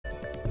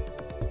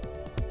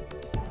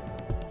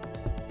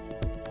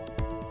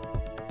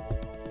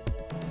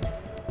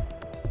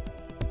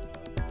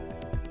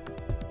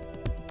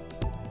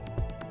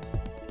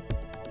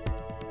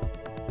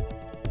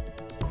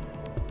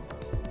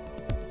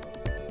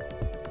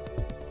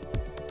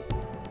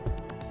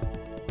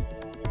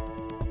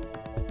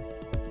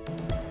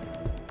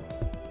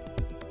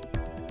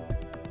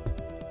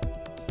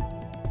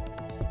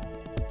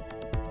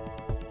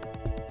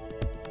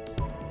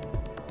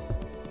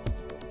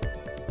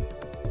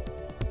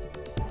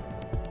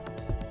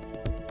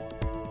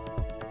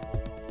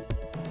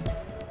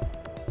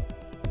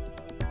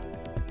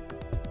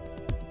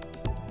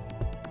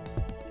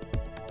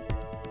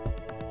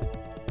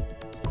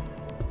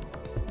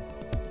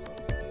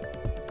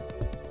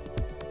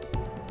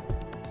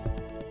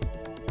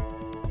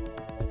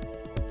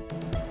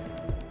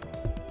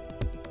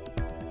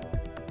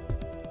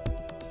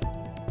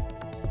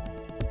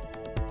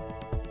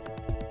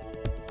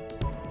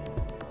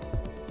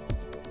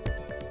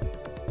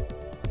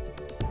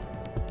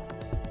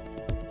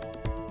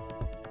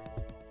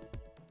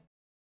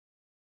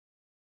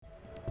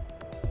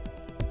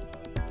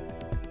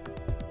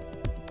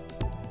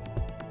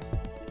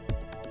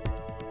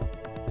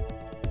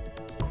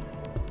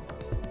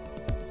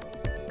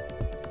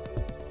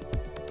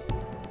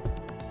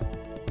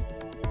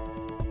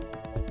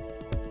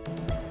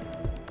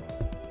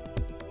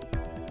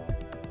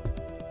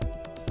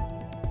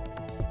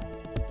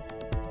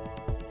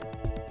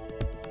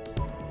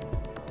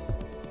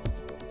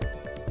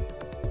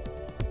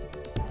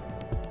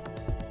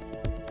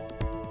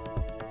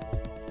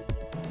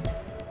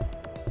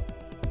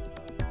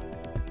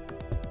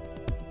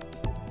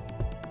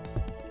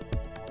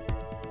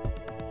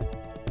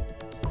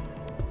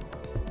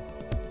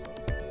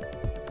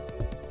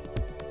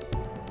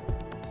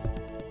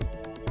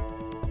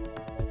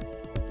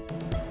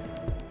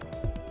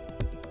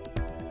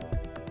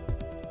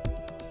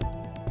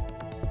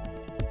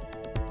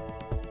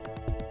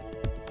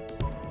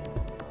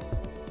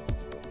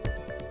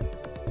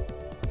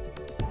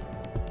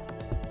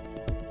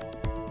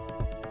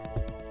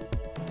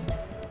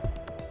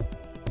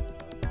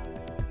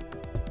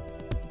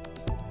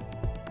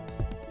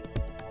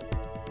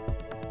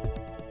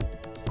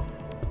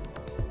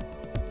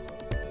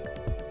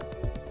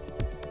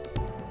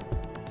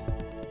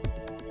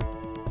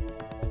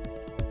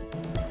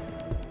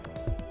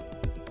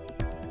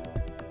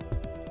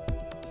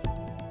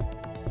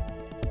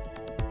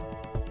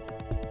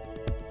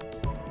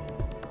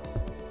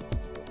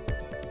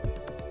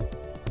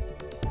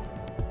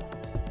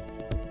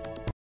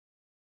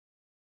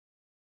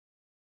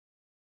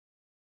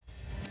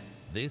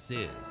This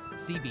is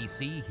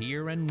CBC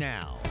Here and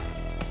Now.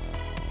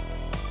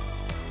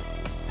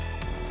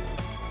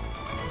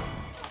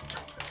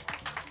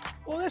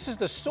 Well, this is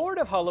the sort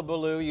of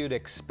hullabaloo you'd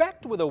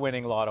expect with a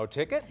winning lotto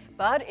ticket.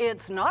 But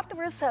it's not the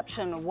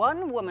reception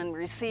one woman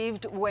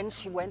received when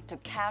she went to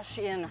cash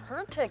in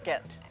her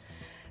ticket.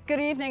 Good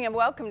evening and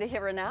welcome to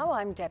Here and Now.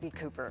 I'm Debbie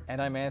Cooper. And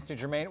I'm Anthony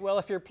Germain. Well,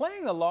 if you're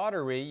playing the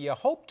lottery, you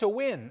hope to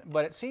win,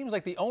 but it seems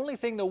like the only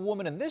thing the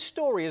woman in this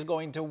story is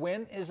going to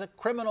win is a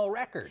criminal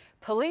record.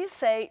 Police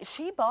say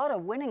she bought a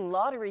winning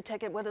lottery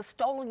ticket with a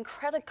stolen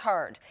credit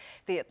card.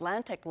 The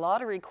Atlantic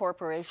Lottery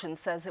Corporation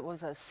says it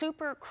was a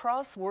super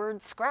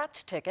crossword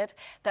scratch ticket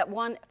that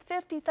won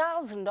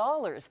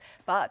 $50,000.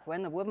 But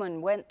when the woman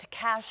went to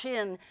cash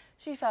in,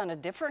 she found a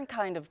different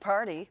kind of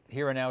party.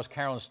 Here and Now's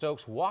Carolyn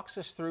Stokes walks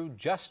us through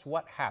just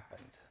what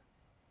happened.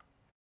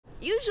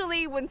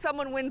 Usually when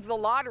someone wins the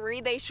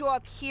lottery, they show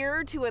up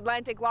here to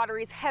Atlantic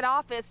Lottery's head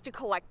office to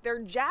collect their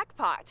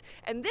jackpot.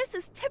 And this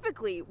is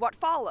typically what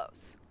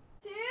follows.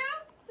 2,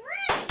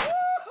 3,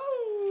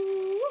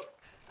 woohoo!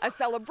 A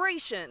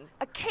celebration,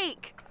 a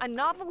cake, a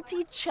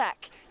novelty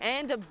check,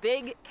 and a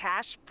big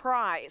cash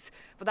prize.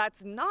 But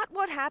that's not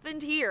what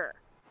happened here.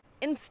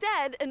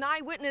 Instead, an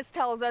eyewitness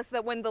tells us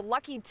that when the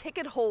lucky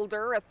ticket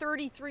holder, a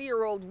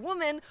 33-year-old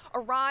woman,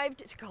 arrived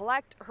to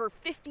collect her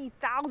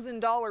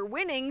 $50,000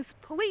 winnings,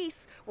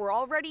 police were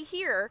already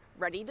here,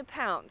 ready to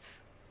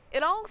pounce.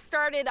 It all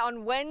started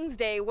on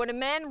Wednesday when a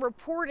man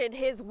reported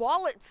his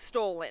wallet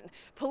stolen.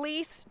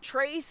 Police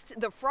traced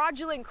the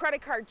fraudulent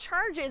credit card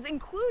charges,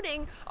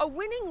 including a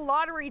winning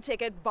lottery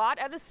ticket bought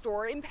at a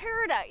store in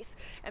Paradise.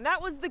 And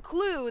that was the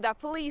clue that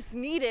police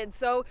needed,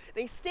 so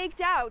they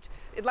staked out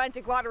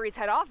Atlantic Lottery's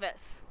head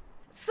office.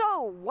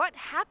 So what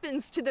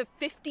happens to the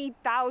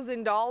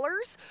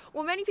 $50,000?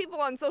 Well, many people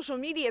on social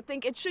media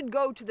think it should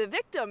go to the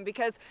victim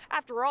because,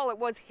 after all, it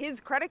was his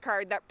credit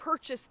card that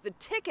purchased the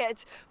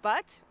ticket.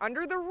 But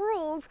under the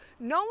rules,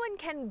 no one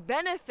can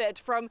benefit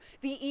from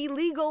the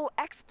illegal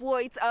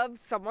exploits of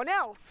someone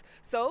else.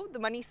 So the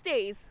money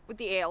stays with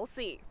the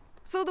ALC.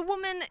 So the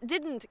woman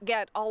didn't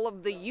get all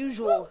of the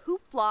usual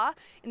hoopla.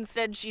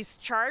 Instead, she's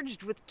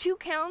charged with 2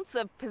 counts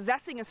of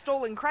possessing a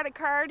stolen credit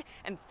card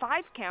and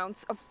 5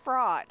 counts of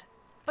fraud.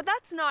 But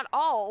that's not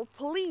all.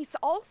 Police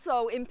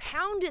also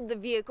impounded the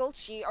vehicle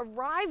she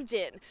arrived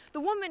in. The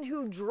woman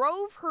who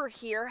drove her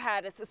here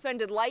had a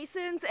suspended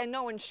license and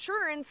no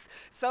insurance,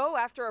 so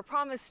after a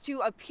promise to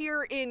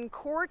appear in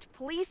court,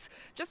 police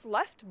just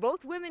left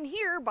both women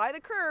here by the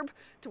curb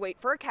to wait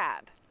for a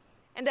cab.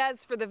 And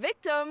as for the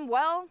victim,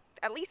 well,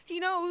 at least he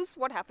knows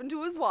what happened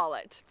to his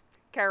wallet.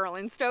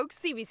 Carolyn Stokes,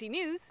 CBC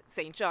News,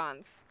 St.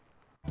 John's.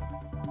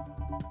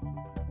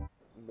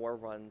 More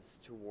runs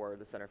toward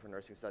the Center for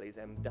Nursing Studies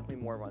and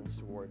definitely more runs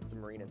towards the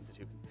Marine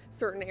Institute.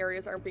 Certain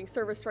areas aren't being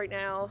serviced right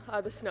now.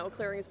 The snow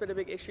clearing has been a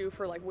big issue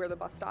for where the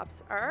bus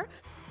stops are.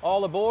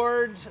 All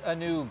aboard a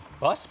new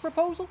bus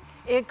proposal?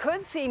 It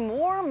could see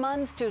more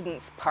MUN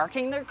students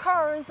parking their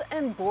cars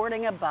and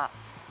boarding a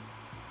bus.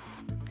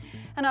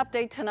 An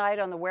update tonight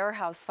on the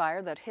warehouse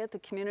fire that hit the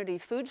Community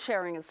Food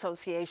Sharing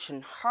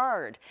Association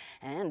hard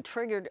and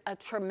triggered a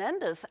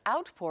tremendous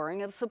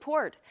outpouring of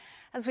support.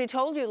 As we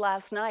told you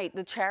last night,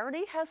 the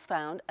charity has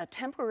found a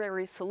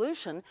temporary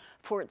solution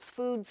for its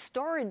food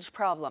storage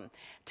problem.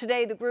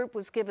 Today, the group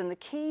was given the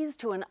keys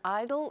to an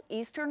idle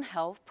Eastern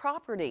Health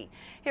property.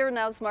 Here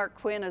Now's Mark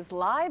Quinn is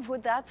live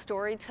with that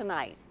story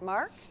tonight.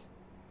 Mark?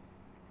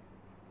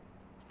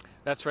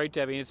 That's right,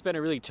 Debbie. It's been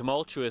a really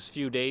tumultuous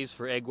few days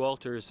for Egg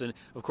Walters, and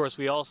of course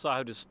we all saw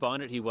how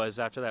despondent he was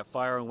after that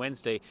fire on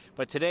Wednesday.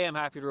 But today I'm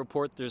happy to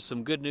report there's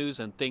some good news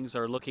and things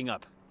are looking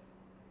up.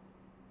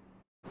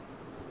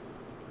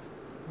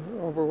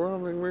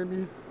 Overwhelming,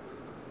 maybe.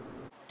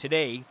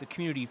 Today, the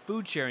Community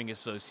Food Sharing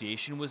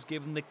Association was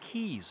given the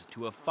keys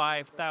to a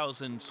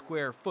 5,000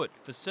 square foot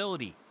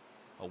facility,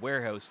 a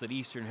warehouse that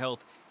Eastern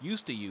Health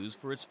used to use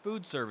for its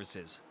food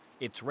services.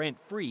 It's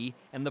rent-free,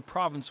 and the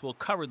province will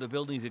cover the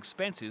building's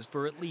expenses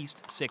for at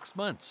least 6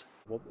 months.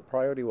 What the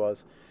priority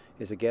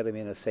is to get them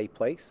in a safe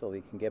place so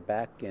they can get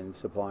back in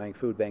supplying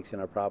food banks in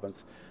our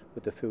province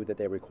with the food that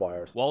they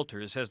require.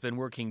 Walters has been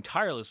working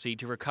tirelessly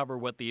to recover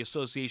what the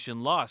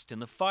association lost in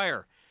the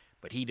fire,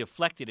 but he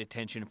deflected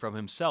attention from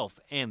himself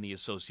and the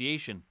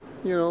association.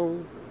 You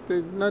know,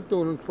 they're not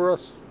doing it for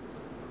us.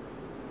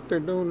 They're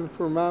doing it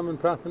for mom and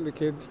pop and the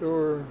kids,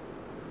 or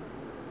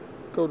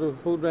go to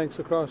food banks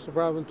across the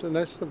province, and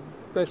that's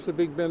the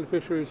big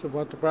beneficiaries of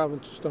what the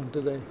province has done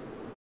today.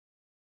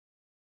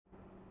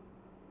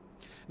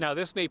 Now,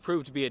 this may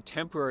prove to be a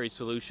temporary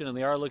solution, and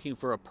they are looking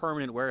for a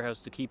permanent warehouse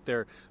to keep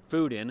their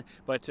food in.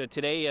 But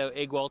today,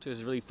 Egg Walters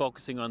is really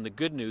focusing on the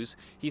good news.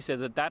 He said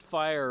that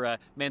fire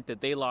meant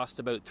that they lost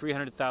about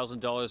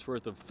 $300,000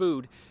 worth of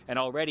food, and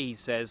already, he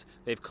says,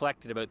 they've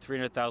collected about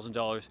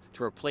 $300,000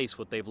 to replace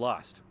what they've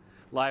lost.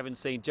 Live in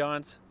St.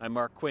 John's, I'm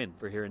Mark Quinn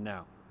for Here and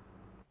Now.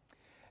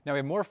 Now we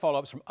have more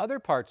follow-ups from other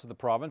parts of the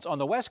province. On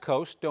the West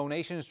Coast,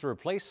 donations to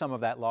replace some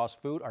of that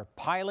lost food are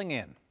piling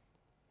in.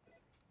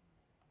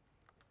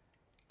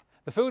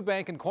 The food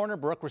bank in Corner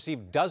Brook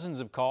received dozens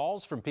of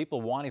calls from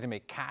people wanting to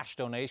make cash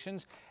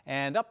donations.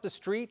 And up the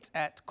street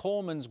at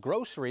Coleman's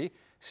Grocery,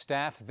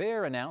 staff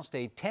there announced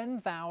a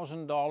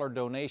 $10,000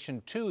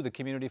 donation to the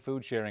Community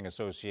Food Sharing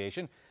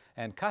Association.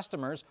 And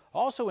customers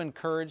also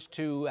encouraged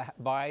to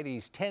buy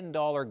these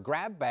 $10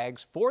 grab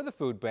bags for the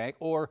food bank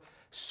or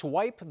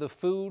swipe the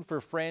Food for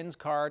Friends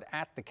card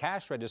at the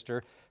cash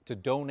register to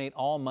donate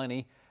all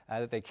money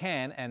that they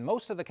can. And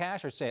most of the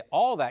cash, or say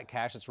all of that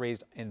cash that's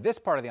raised in this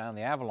part of the island,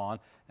 the Avalon,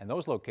 and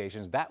those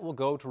locations, that will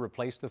go to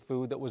replace the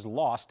food that was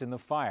lost in the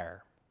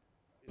fire.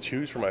 It's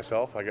huge for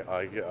myself,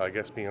 I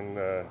guess being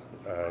a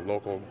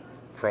local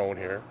crone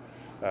here,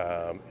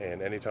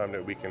 and anytime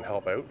that we can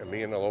help out, and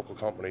me and the local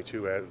company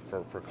too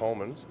for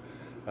Coleman's,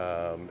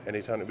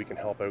 anytime that we can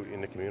help out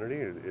in the community,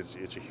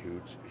 it's a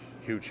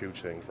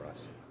huge thing for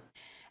us.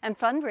 And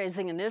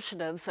fundraising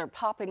initiatives are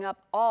popping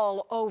up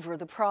all over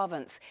the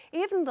province.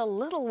 Even the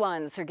little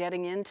ones are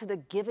getting into the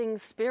giving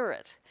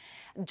spirit.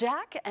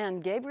 Jack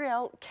and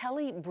Gabrielle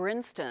Kelly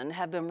Brinston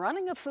have been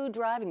running a food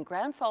drive in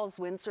Grand Falls,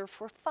 Windsor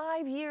for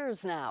 5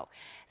 years now.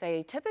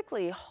 They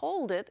typically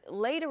hold it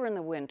later in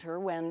the winter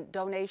when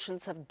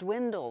donations have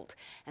dwindled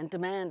and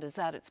demand is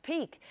at its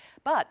peak.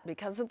 But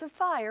because of the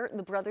fire,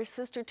 the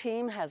brother-sister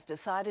team has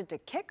decided to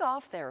kick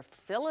off their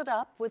Fill It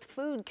Up with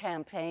Food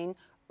campaign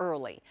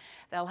early.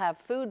 They'll have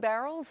food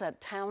barrels at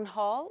Town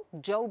Hall,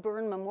 Joe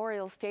Byrne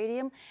Memorial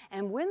Stadium,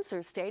 and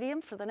Windsor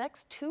Stadium for the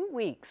next 2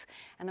 weeks.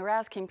 And they're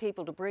asking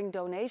people to bring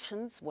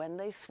donations when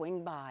they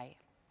swing by.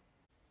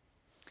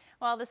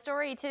 Well, the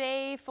story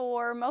today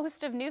for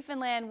most of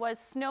Newfoundland was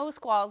snow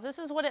squalls. This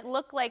is what it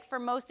looked like for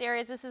most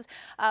areas. This is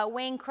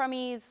Wayne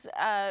Crummey's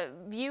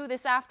view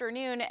this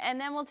afternoon. And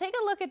then we'll take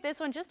a look at this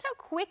one, just how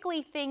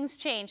quickly things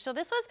change. So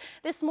this was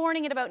this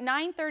morning at about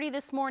 9:30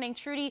 this morning.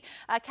 Trudy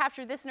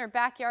captured this in her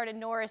backyard in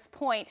Norris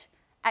Point.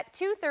 At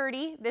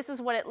 2:30, this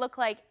is what it looked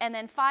like. And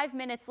then 5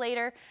 minutes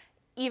later,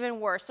 even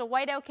worse. So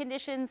whiteout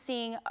conditions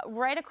seeing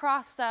right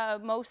across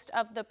most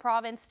of the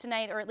province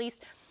tonight, or at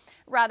least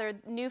rather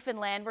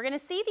Newfoundland. We're going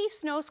to see the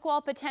snow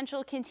squall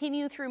potential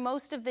continue through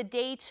most of the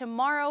day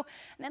tomorrow.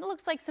 And then it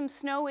looks like some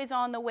snow is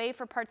on the way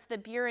for parts of the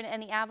Burin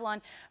and the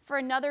Avalon for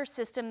another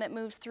system that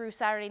moves through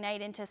Saturday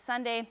night into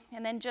Sunday.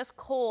 And then just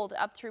cold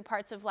up through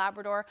parts of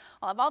Labrador.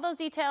 I'll have all those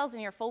details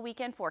in your full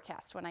weekend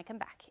forecast when I come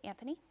back.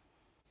 Anthony?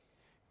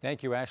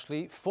 Thank you,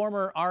 Ashley.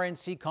 Former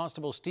RNC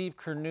Constable Steve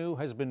Curnew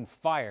has been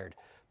fired.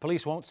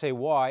 Police won't say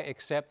why,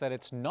 except that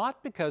it's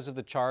not because of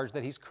the charge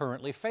that he's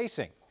currently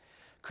facing.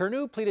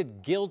 Curnew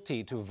pleaded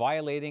guilty to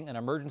violating an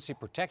emergency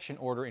protection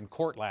order in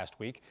court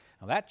last week.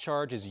 Now, that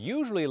charge is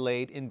usually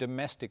laid in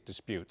domestic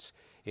disputes.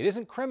 It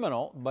isn't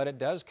criminal, but it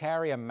does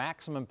carry a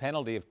maximum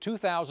penalty of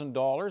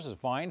 $2,000 as a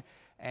fine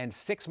and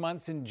 6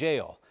 months in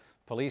jail.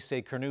 Police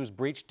say Curnew's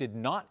breach did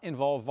not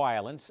involve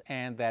violence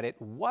and that it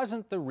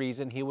wasn't the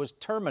reason he was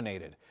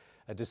terminated.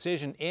 A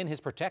decision in his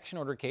protection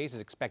order case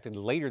is expected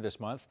later this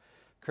month.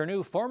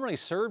 Curnew formerly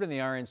served in the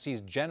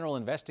RNC's General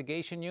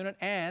Investigation Unit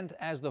and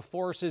as the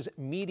force's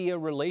Media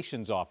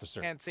Relations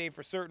Officer. Can't say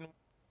for certain.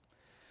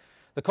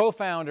 The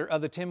co-founder of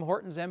the Tim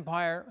Hortons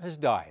empire has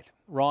died.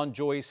 Ron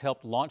Joyce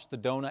helped launch the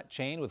donut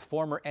chain with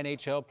former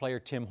NHL player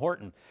Tim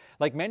Horton.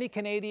 Like many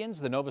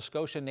Canadians, the Nova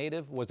Scotia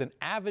native was an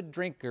avid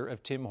drinker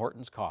of Tim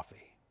Hortons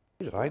coffee.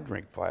 I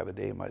drink 5 a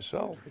day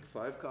myself. You drink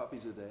 5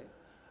 coffees a day?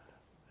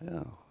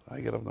 Yeah,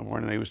 I get up in the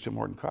morning. I use Tim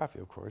Horton coffee,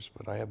 of course,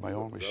 but I have my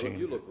own machine.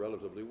 You look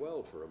relatively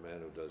well for a man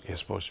who does that. It's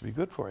supposed to be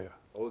good for you.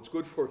 Oh, it's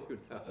good for you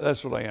now.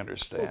 That's what I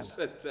understand. Who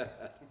said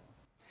that?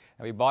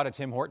 Now, he bought a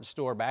Tim Hortons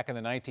store back in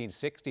the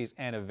 1960s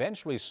and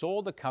eventually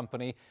sold the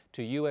company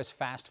to U.S.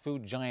 fast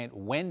food giant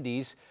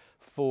Wendy's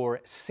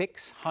for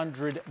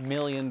 $600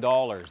 million.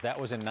 That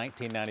was in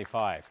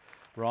 1995.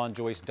 Ron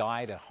Joyce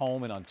died at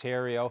home in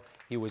Ontario.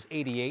 He was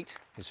 88.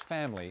 His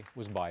family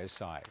was by his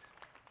side.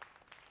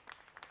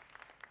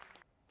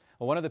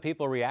 Well, one of the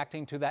people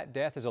reacting to that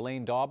death is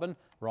Elaine Dobbin.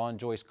 Ron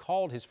Joyce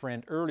called his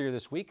friend earlier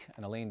this week,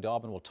 and Elaine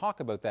Dobbin will talk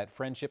about that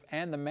friendship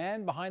and the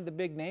man behind the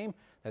big name.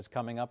 That's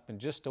coming up in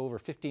just over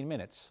 15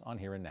 minutes on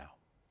Here and Now.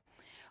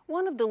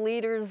 One of the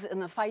leaders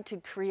in the fight to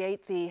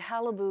create the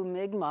Qalipu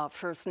Mi'kmaq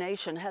First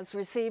Nation has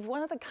received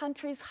one of the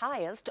country's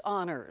highest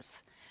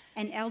honors.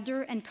 An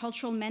elder and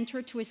cultural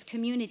mentor to his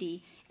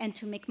community and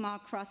to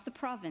Mi'kmaq across the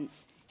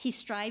province, he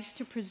strives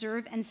to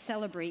preserve and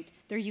celebrate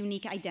their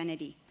unique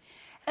identity.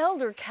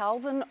 Elder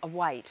Calvin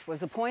White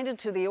was appointed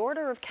to the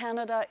Order of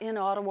Canada in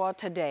Ottawa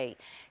today.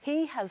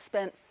 He has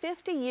spent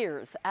 50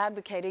 years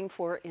advocating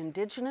for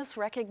Indigenous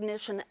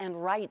recognition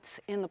and rights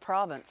in the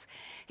province.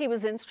 He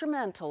was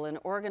instrumental in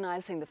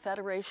organizing the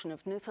Federation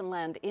of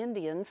Newfoundland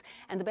Indians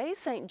and the Bay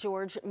St.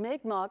 George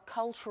Mi'kmaq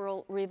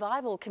Cultural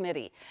Revival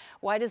Committee.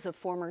 White is a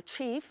former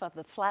chief of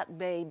the Flat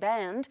Bay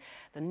Band,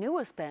 the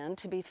newest band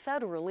to be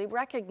federally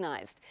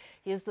recognized.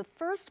 He is the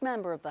first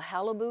member of the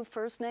Qalipu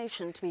First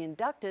Nation to be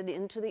inducted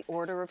into the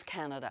Order of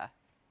Canada.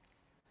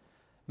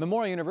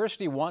 Memorial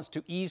University wants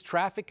to ease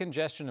traffic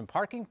congestion and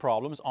parking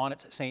problems on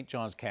its St.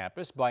 John's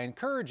campus by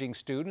encouraging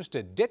students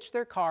to ditch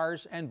their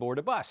cars and board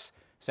a bus.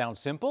 Sounds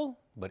simple,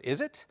 but is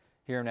it?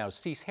 Here Now's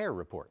Cease Hare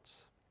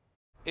reports.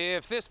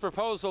 If this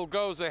proposal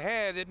goes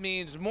ahead, it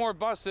means more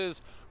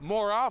buses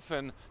more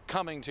often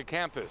coming to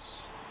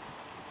campus.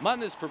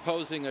 MUN is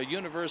proposing a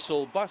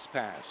universal bus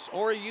pass,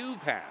 or a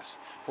U-Pass,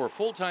 for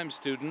full-time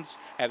students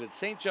at its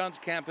St. John's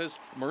campus,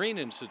 Marine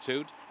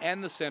Institute,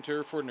 and the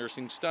Center for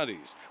Nursing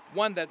Studies.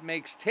 One that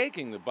makes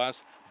taking the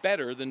bus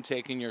better than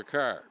taking your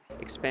car.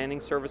 Expanding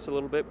service a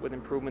little bit with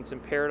improvements in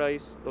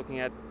Paradise,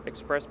 looking at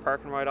express park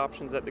and ride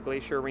options at the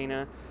Glacier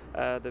Arena,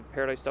 the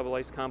Paradise Double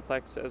Ice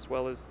Complex, as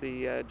well as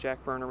the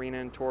Jack Byrne Arena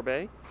in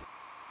Torbay.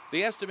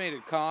 The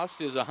estimated cost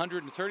is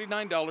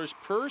 $139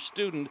 per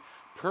student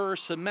per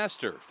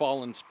semester,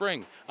 fall and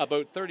spring,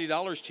 about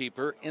 $30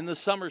 cheaper in the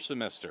summer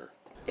semester.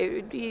 It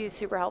would be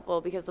super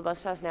helpful because the bus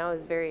pass now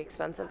is very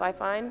expensive, I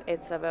find.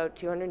 It's about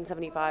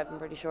 $275, I'm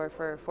pretty sure,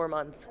 for 4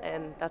 months,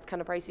 and that's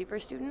kind of pricey for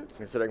students.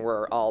 Considering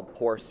we're all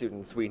poor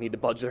students, we need to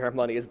budget our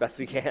money as best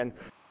we can.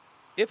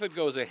 If it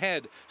goes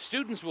ahead,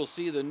 students will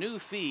see the new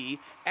fee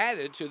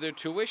added to their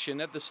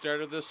tuition at the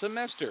start of the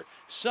semester.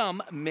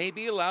 Some may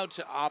be allowed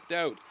to opt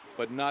out,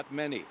 but not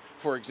many.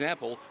 For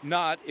example,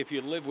 not if you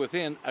live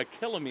within a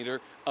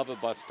kilometer of a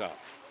bus stop.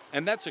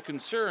 And that's a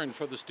concern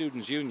for the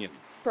Students' Union.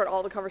 Throughout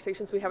all the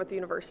conversations we have at the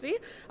university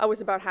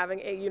was about having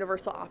a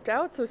universal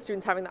opt-out, so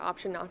students having the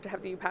option not to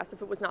have the U-Pass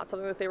if it was not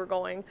something that they were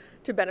going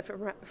to benefit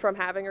from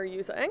having or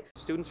using.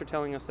 Students are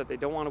telling us that they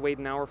don't want to wait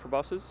an hour for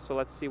buses, so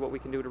let's see what we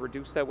can do to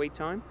reduce that wait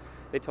time.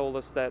 They told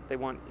us that they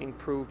want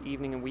improved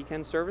evening and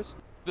weekend service.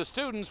 The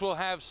students will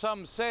have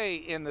some say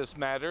in this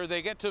matter.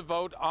 They get to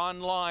vote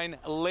online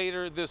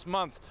later this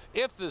month.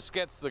 If this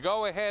gets the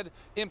go-ahead,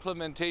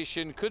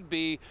 implementation could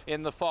be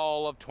in the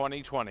fall of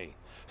 2020.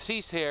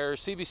 Cease Hare,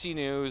 CBC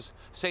News,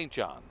 St.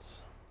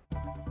 John's.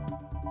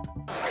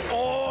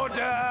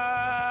 Order!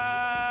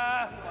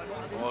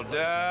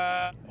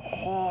 Order!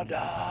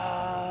 Order!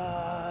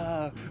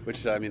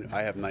 Which, I mean,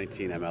 I have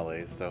 19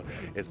 MLAs, so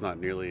it's not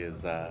nearly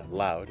as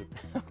loud.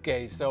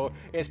 Okay, so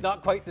it's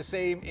not quite the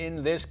same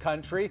in this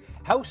country.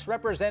 House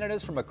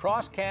representatives from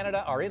across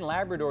Canada are in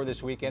Labrador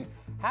this weekend.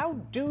 How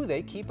do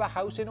they keep a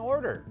house in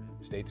order?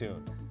 Stay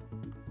tuned.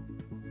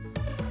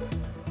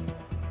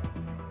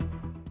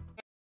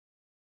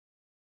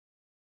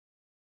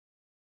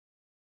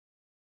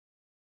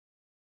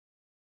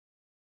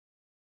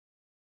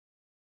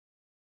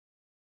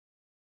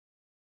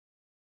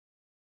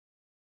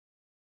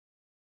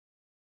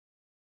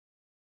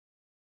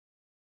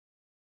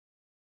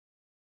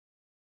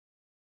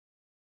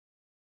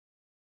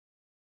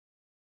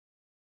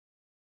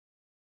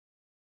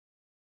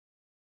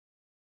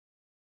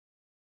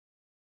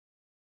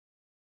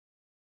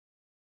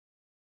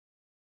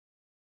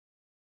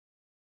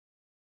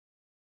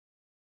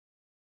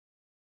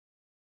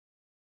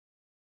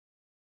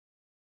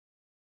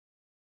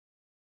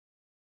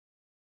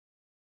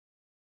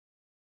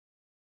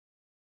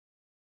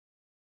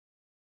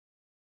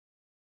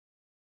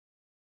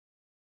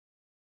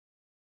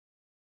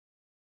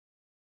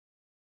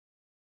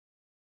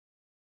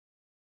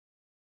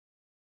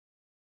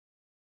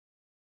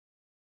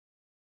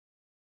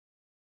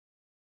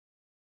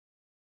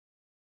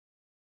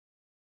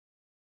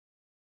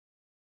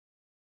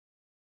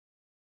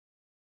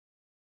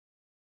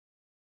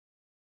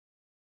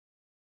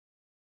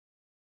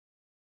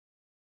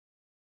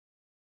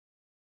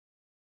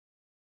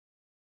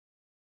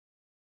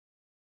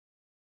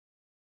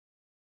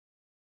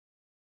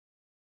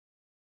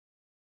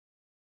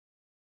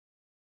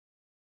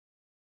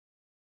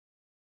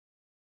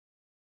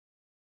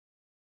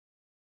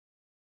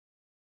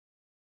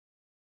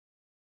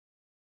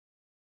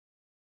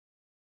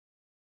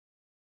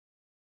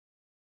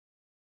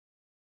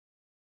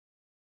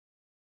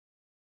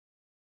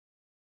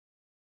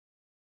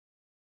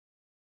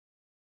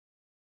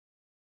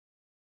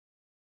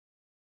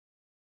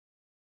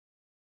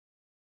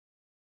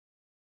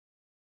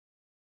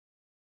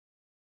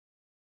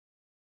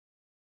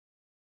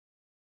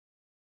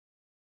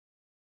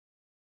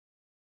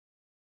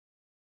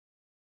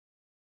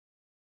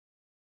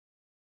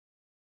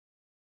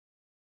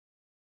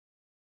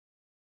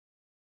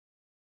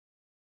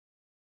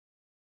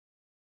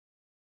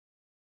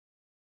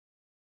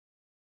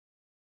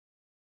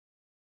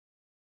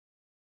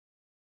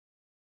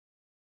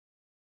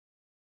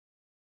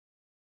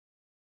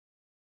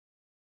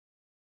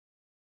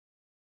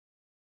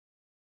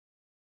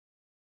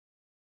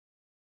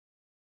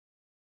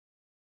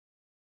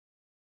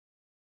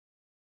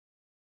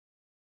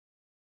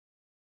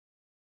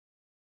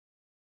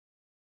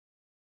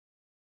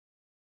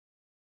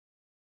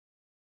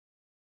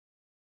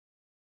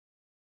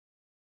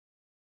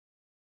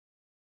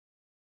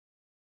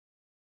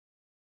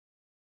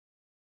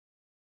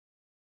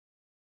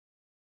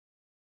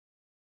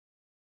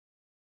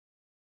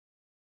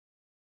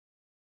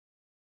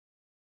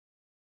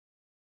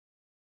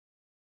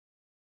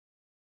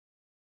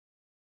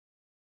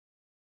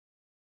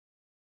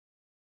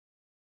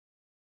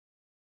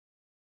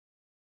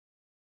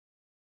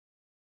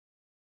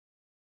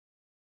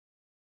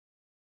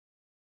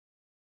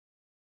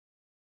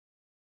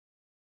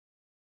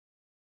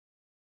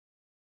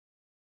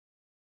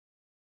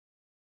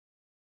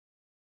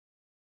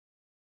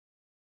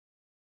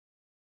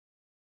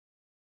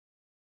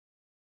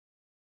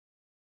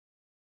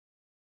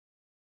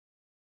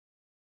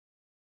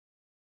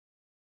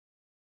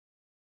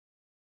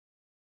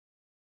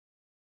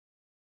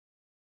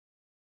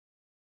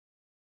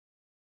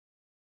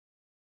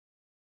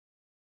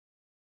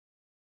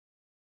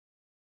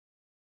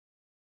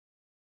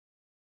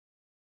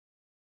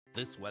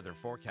 This weather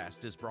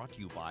forecast is brought to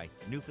you by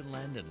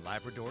Newfoundland and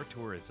Labrador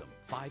Tourism.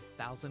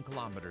 5,000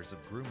 kilometers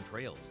of groomed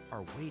trails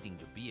are waiting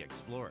to be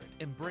explored.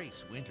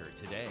 Embrace winter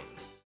today.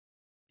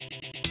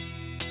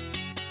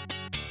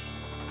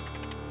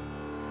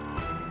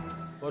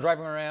 Well,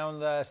 driving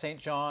around St.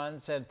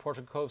 John's and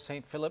Portrait Cove,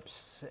 St.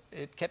 Phillips,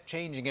 it kept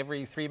changing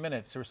every 3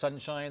 minutes. There was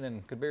sunshine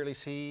and could barely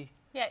see.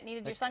 Yeah,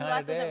 needed your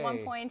sunglasses at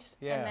one point,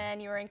 and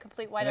then you were in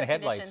complete whiteout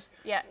conditions.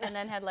 Yeah, and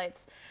then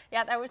headlights.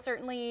 Yeah, that was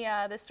certainly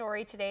the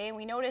story today. And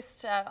we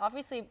noticed,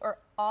 obviously,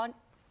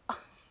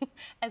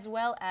 as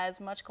well as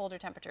much colder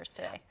temperatures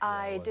today.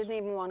 I didn't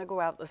even want to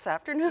go out this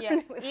afternoon. Yeah,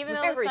 It was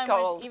very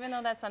cold. even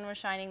though that sun was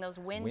shining, those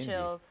wind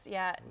chills,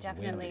 yeah,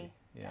 definitely.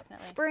 Yeah.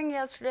 Definitely. Spring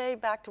yesterday,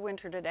 back to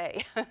winter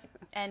today.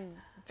 And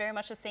very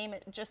much the same,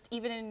 just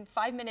even in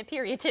 5-minute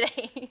period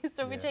today.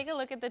 So if we take a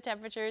look at the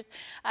temperatures,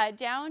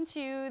 down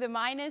to the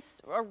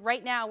minus, or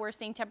right now we're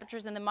seeing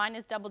temperatures in the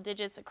minus double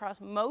digits across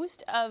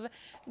most of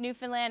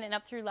Newfoundland and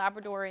up through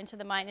Labrador into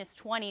the minus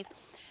 20s.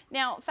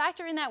 Now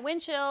factor in that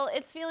wind chill,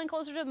 it's feeling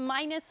closer to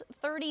minus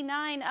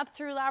 39 up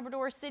through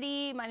Labrador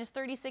City, minus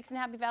 36 in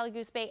Happy Valley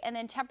Goose Bay, and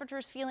then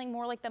temperatures feeling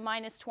more like the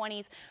minus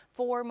 20s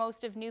for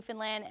most of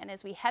Newfoundland. And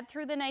as we head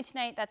through the night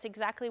tonight, that's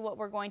exactly what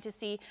we're going to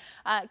see.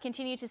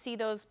 Continue to see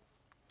those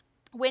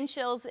wind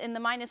chills in the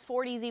minus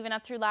 40s even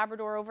up through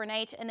Labrador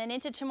overnight, and then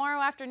into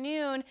tomorrow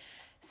afternoon,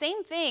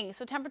 same thing.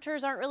 So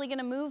temperatures aren't really going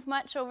to move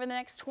much over the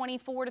next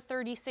 24 to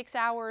 36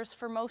 hours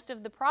for most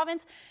of the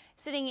province,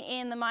 sitting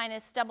in the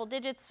minus double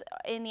digits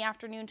in the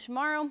afternoon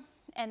tomorrow,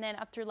 and then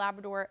up through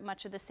Labrador,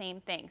 much of the same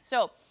thing.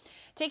 So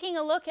taking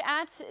a look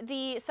at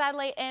the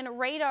satellite and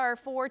radar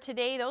for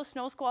today, those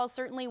snow squalls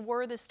certainly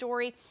were the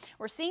story.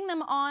 We're seeing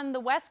them on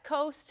the west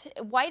coast,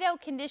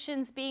 whiteout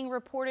conditions being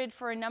reported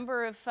for a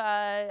number of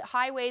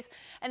highways,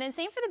 and then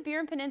same for the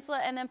Burin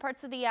Peninsula and then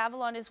parts of the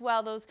Avalon as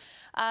well. Those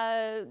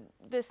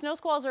the snow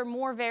squalls are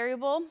more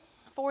variable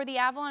for the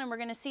Avalon, and we're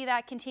going to see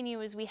that continue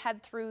as we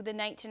head through the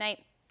night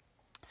tonight.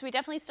 So we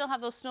definitely still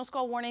have those snow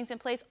squall warnings in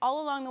place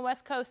all along the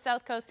west coast,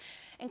 south coast,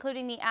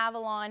 including the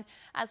Avalon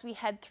as we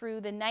head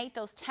through the night.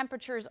 Those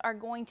temperatures are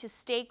going to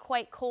stay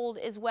quite cold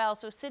as well.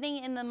 So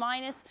sitting in the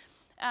minus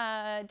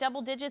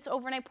double digits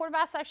overnight. Port aux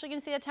Basques actually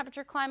going to see that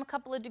temperature climb a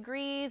couple of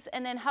degrees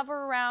and then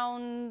hover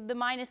around the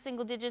minus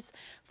single digits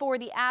for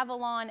the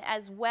Avalon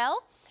as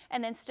well.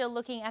 And then still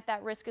looking at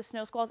that risk of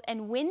snow squalls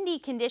and windy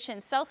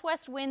conditions.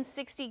 Southwest winds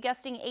 60,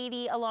 gusting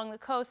 80 along the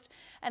coast.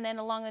 And then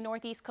along the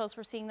northeast coast,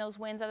 we're seeing those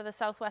winds out of the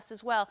southwest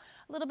as well.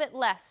 A little bit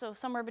less, so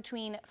somewhere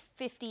between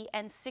 50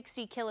 and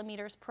 60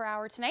 kilometers per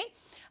hour tonight.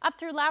 Up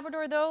through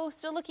Labrador, though,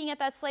 still looking at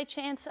that slight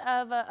chance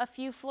of a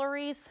few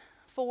flurries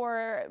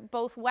for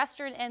both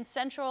western and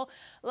central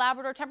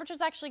Labrador. Temperatures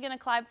actually going to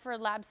climb for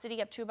Lab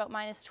City up to about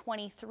minus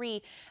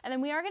 23. And then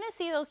we are going to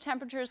see those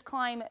temperatures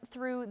climb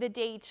through the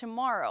day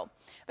tomorrow.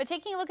 But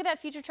taking a look at that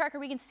future tracker,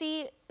 we can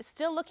see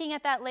still looking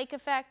at that lake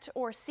effect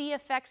or sea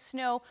effect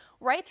snow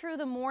right through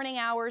the morning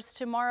hours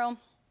tomorrow.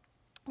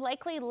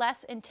 Likely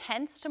less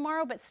intense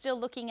tomorrow, but still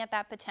looking at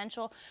that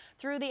potential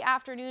through the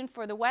afternoon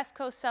for the west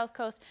coast, south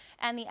coast,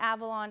 and the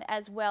Avalon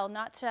as well.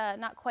 Not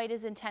quite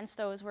as intense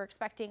though as we're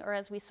expecting or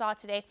as we saw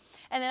today.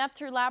 And then up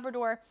through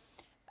Labrador,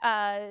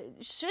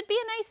 should be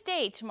a nice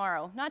day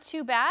tomorrow. Not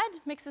too bad.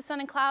 Mix of sun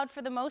and cloud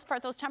for the most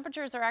part. Those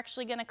temperatures are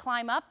actually going to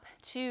climb up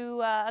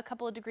to a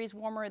couple of degrees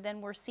warmer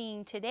than we're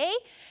seeing today,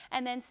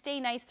 and then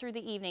stay nice through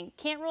the evening.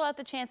 Can't rule out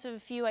the chance of a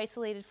few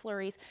isolated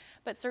flurries,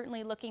 but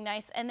certainly looking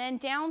nice. And then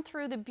down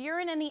through the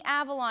Burin and the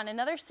Avalon,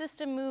 another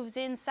system moves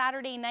in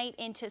Saturday night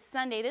into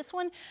Sunday. This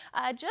one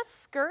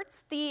just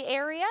skirts the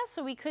area,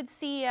 so we could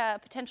see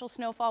potential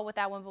snowfall with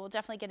that one, but we'll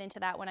definitely get into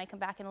that when I come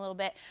back in a little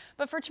bit.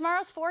 But for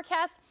tomorrow's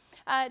forecast,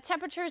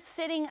 temperatures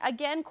sitting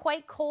again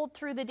quite cold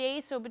through the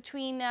day, so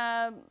between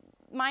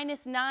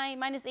minus 8 and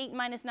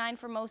minus 9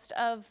 for most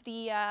of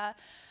the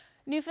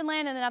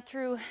Newfoundland, and then up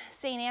through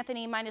St.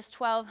 Anthony, minus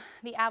 12.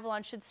 The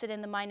Avalon should sit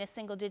in the minus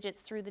single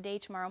digits through the day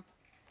tomorrow.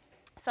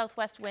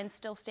 Southwest winds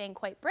still staying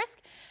quite brisk.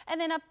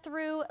 And then up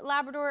through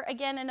Labrador,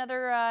 again,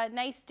 another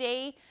nice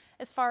day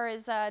as far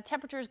as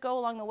temperatures go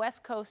along the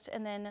west coast,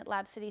 and then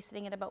Lab City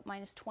sitting at about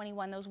minus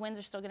 21. Those winds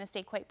are still going to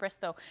stay quite brisk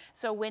though,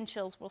 so wind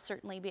chills will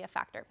certainly be a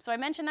factor. So I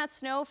mentioned that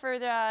snow for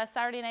the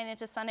Saturday night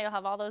into Sunday. I'll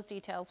have all those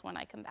details when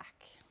I come back.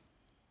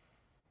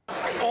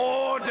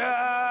 Order!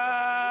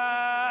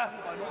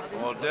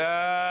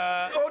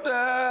 Order! Order!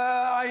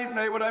 I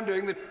know what I'm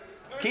doing. The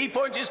key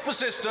point is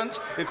persistence.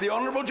 If the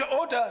Honourable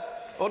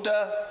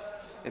Order!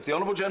 If the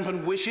Honourable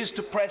Gentleman wishes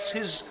to press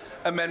his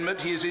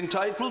amendment, he is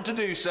entitled to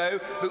do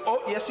so. But,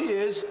 oh, yes, he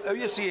is. Oh,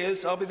 yes, he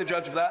is. I'll be the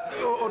judge of that.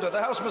 Order. The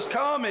House must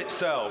calm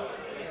itself.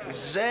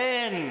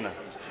 Zen.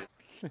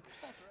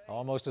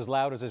 Almost as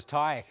loud as his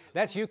tie.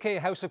 That's UK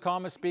House of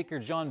Commons Speaker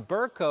John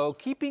Bercow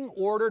keeping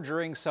order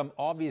during some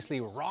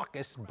obviously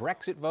raucous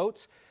Brexit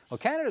votes. Well,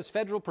 Canada's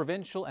federal,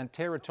 provincial and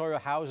territorial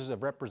houses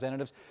of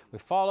representatives will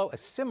follow a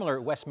similar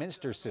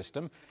Westminster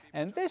system,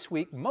 and this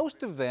week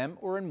most of them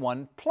were in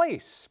one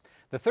place.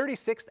 The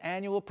 36th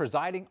annual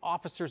Presiding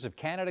Officers of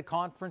Canada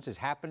Conference is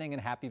happening in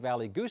Happy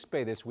Valley Goose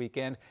Bay this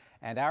weekend,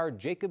 and our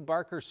Jacob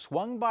Barker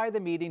swung by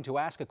the meeting to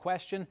ask a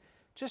question: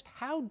 just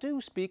how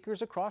do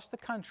speakers across the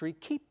country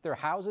keep their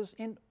houses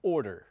in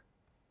order?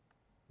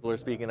 People are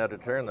speaking out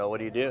of turn, though. What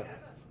do you do?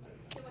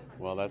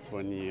 Well, that's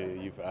when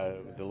the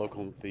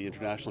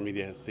international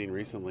media has seen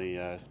recently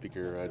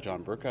Speaker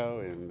John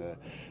Bercow in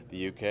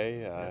the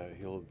UK.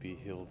 He'll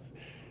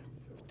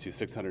to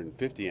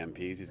 650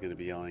 MPs. He's going to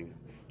be yelling,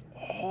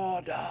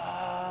 "Order!"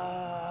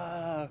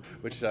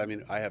 Which, I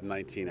mean, I have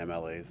 19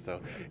 MLAs, so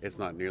it's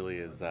not nearly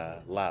as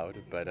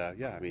loud. But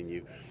yeah, I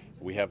mean,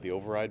 we have the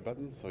override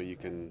button, so you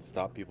can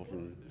stop people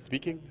from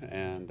speaking,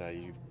 and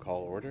you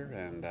call order,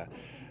 and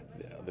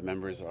the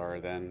members are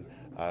then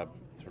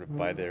sort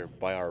of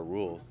by our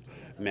rules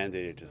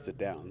mandated to sit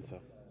down. So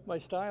my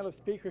style of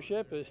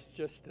speakership is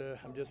just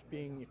I'm just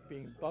being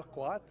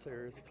buckwatts,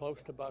 or as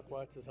close to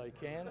buckwatts as I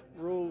can.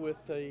 Rule with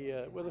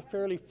a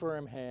fairly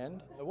firm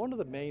hand. One of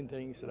the main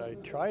things that I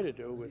try to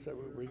do was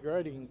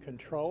regarding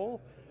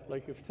control.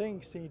 Like if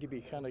things seem to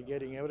be kind of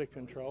getting out of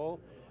control,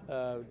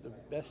 the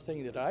best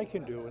thing that I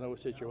can do in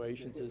those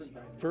situations is,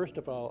 first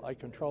of all, I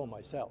control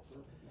myself,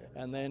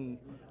 and then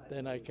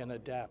I can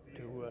adapt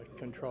to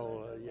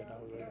control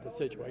the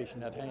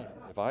situation at hand.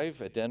 If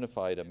I've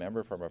identified a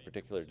member from a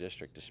particular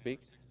district to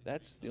speak,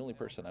 that's the only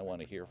person I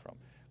want to hear from.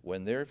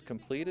 When they're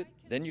completed,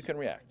 then you can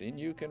react, and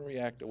you can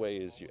react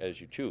away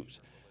as you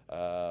choose.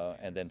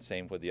 And then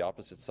same with the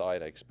opposite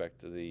side. I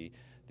expect the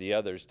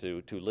others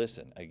to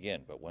listen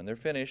again, but when they're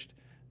finished,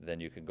 then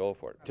you can go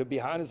for it. To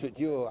be honest with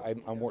you,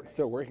 I'm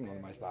still working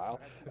on my style.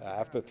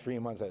 After 3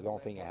 months, I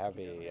don't think I have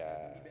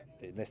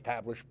an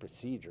established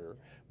procedure,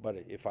 but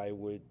if I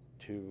would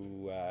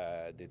to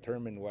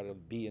determine what it'll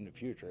be in the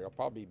future, it'll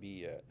probably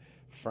be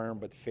firm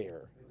but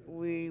fair.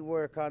 We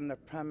work on the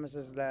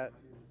premises that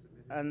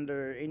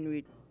under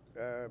Inuit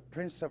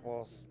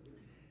principles,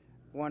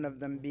 one of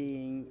them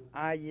being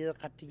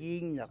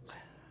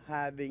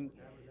having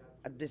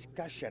a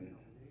discussion,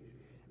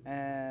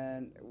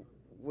 and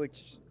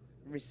which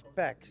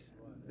respects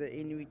the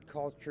Inuit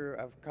culture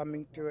of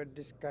coming to a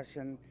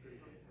discussion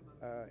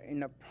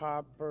in a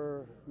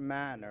proper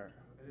manner,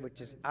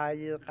 which is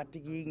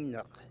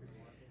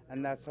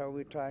and that's how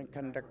we try and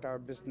conduct our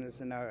business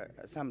in our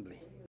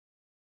assembly.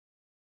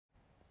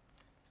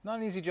 It's not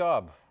an easy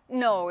job.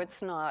 No,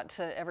 it's not.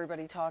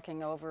 Everybody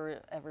talking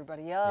over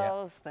everybody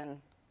else, then,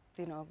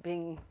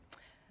 being...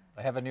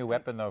 I have a new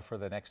weapon, though, for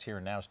the next Here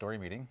and Now story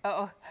meeting.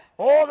 Uh-oh.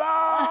 Hold on!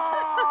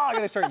 I'm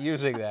going to start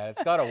using that.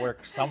 It's got to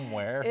work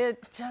somewhere.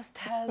 It just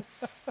has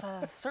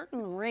a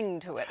certain ring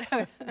to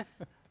it.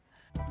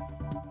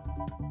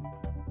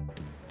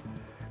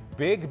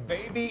 Big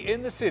baby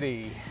in the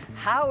city.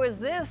 How is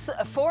this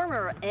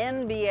former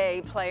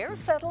NBA player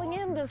settling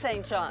into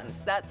St. John's?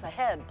 That's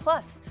ahead.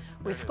 Plus,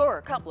 we score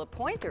a couple of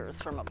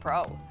pointers from a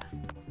pro.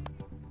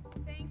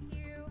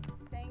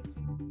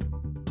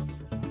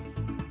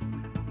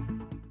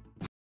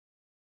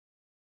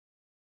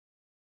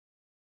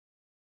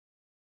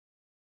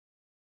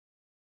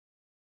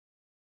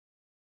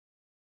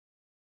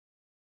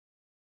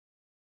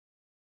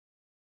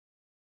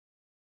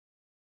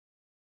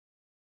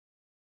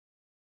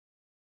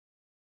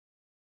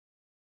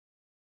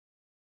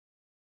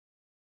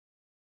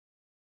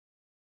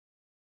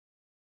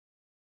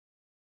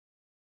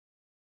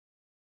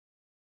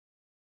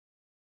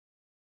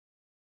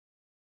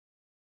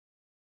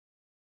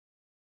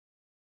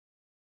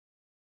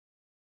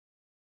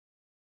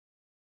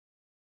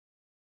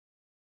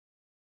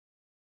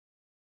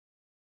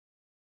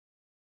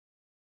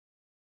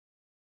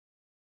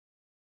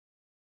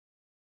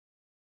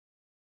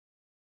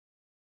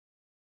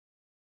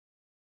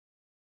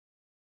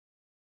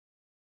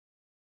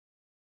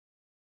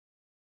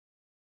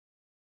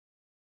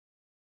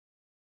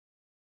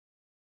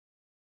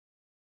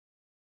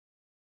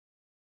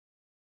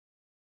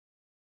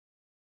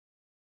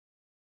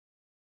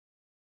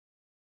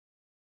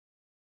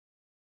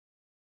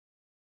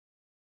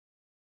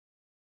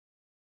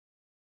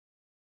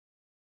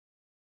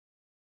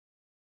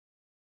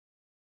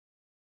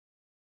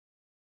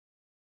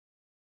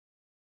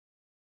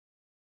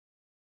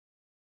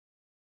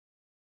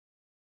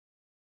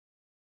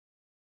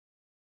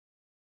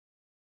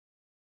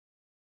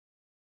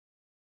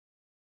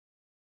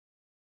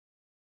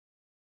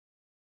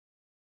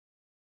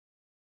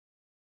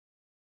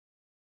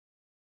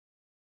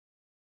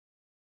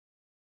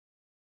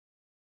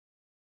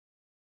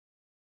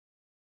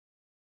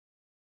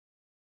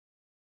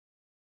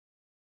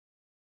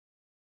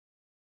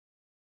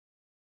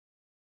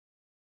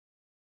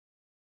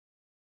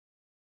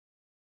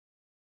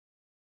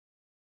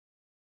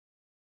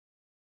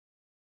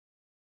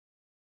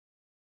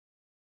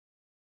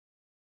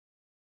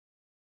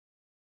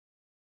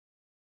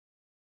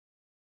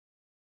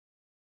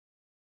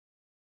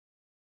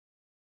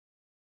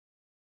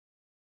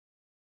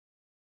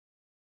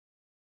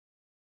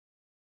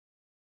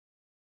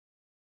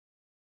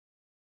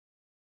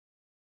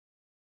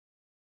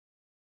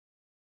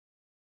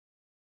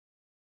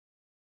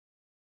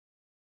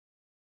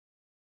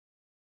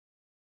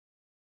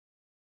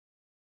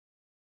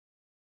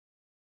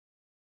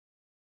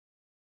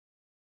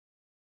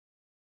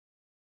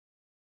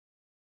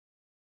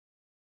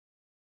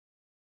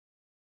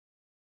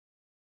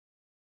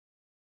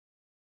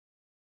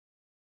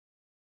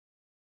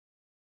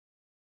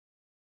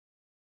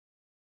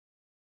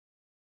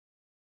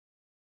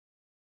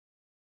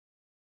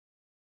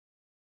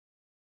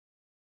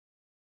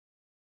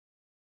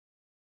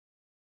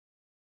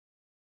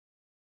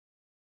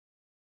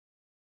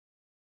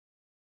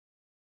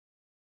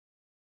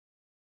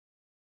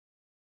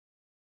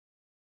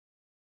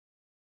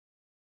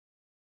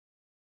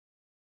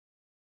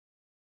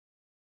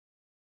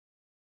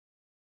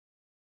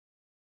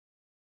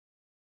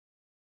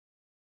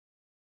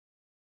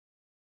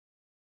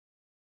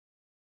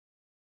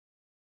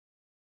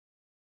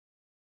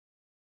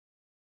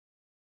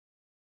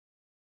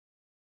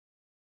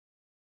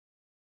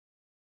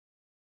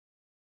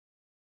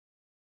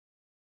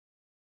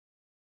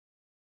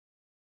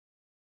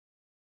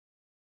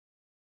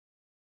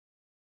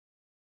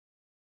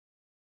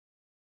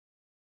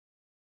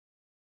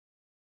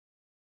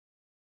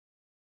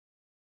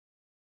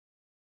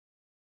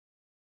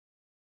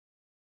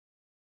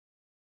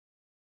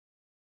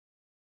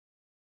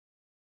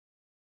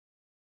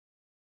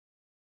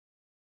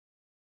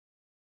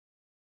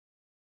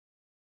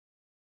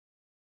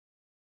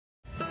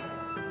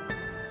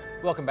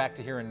 Welcome back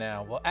to Here and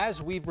Now. Well,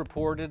 as we've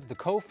reported, the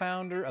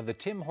co-founder of the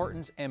Tim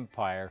Hortons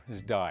empire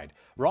has died.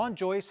 Ron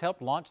Joyce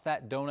helped launch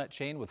that donut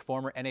chain with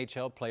former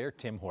NHL player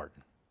Tim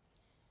Horton.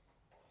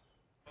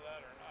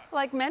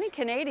 Like many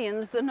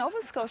Canadians, the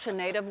Nova Scotia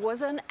native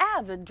was an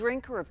avid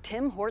drinker of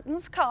Tim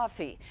Hortons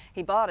coffee.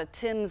 He bought a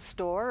Tim's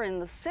store in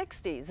the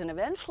 60s and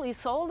eventually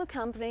sold the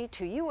company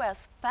to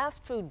U.S.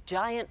 fast food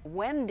giant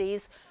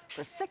Wendy's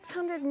for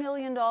 $600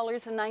 million in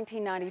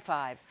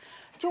 1995.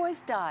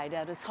 Joyce died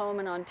at his home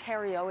in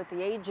Ontario at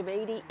the age of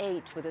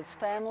 88 with his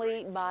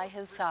family by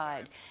his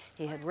side.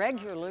 He had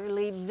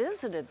regularly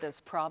visited this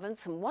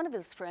province, and one of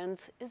his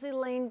friends is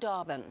Elaine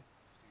Dobbin.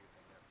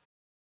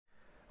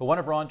 Well, one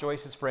of Ron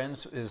Joyce's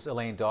friends is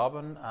Elaine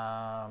Dobbin.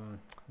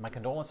 My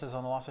condolences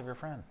on the loss of your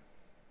friend.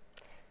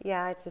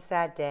 Yeah, it's a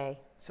sad day.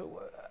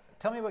 So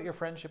tell me about your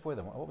friendship with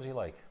him. What was he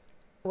like?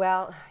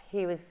 Well,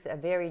 he was a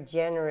very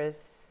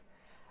generous,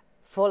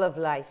 full of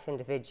life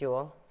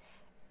individual.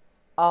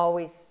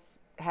 Always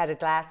had a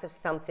glass of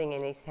something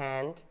in his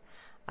hand.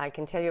 I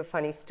can tell you a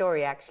funny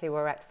story, actually.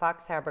 We're at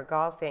Fox Harbour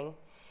golfing,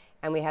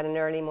 and we had an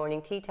early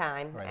morning tea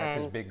time. Right, that's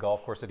his big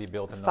golf course that he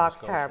built in Nova Fox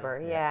Scotia.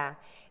 Harbour, yeah.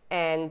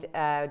 And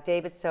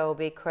David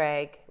Sobey,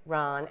 Craig,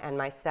 Ron, and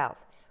myself.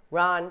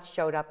 Ron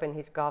showed up in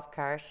his golf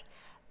cart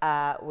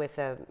with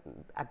a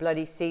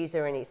bloody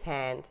Caesar in his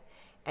hand.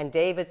 And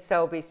David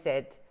Sobey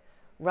said,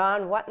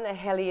 "Ron, what in the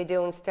hell are you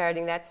doing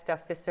starting that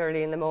stuff this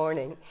early in the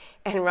morning?"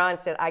 And Ron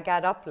said, "I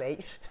got up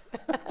late."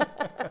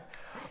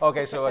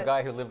 Okay, so a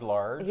guy who lived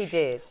large. He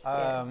did.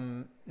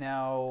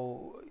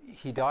 Now,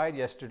 he died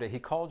yesterday. He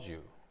called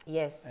you.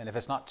 Yes. And if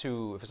it's not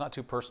too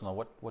personal,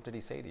 what did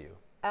he say to you?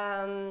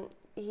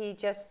 He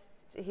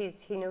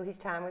knew his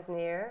time was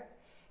near,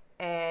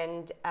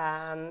 and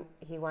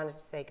he wanted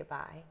to say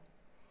goodbye.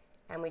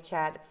 And we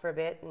chatted for a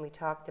bit, and we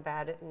talked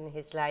about it and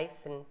his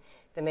life and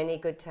the many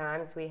good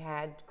times we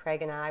had,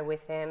 Craig and I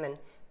with him, and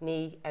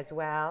me as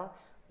well.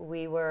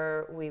 We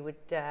would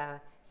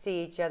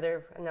see each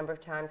other a number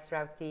of times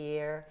throughout the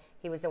year.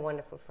 He was a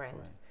wonderful friend.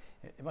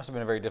 Right. It must have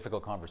been a very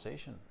difficult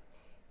conversation.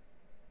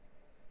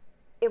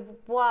 It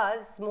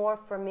was more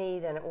for me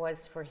than it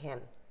was for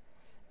him.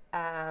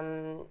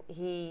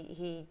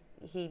 He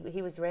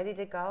was ready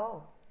to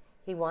go.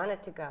 He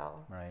wanted to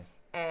go. Right.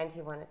 And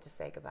he wanted to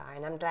say goodbye,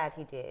 and I'm glad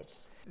he did.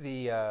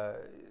 The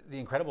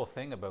incredible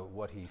thing about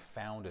what he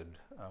founded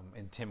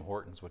in Tim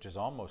Hortons, which is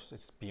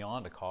it's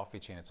beyond a coffee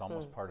chain, it's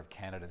almost part of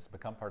Canada's,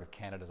 become part of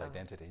Canada's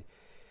identity.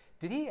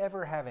 Did he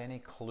ever have any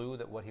clue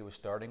that what he was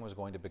starting was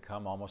going to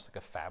become almost like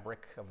a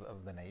fabric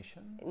of the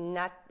nation?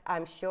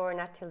 I'm sure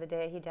not till the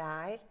day he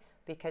died,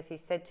 because he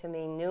said to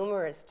me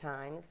numerous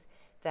times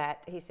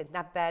that, he said,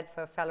 "Not bad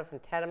for a fellow from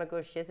Tillamook,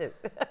 is it?"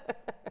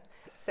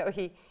 So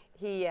I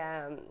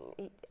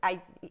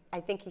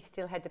think he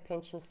still had to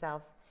pinch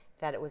himself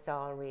that it was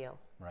all real.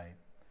 Right.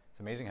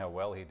 It's amazing how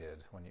well he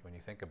did when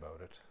you think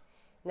about it.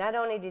 Not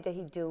only did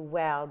he do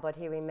well, but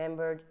he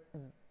remembered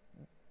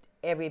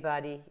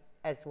everybody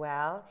as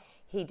well.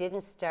 He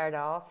didn't start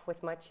off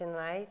with much in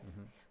life,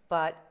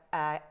 but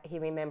he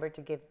remembered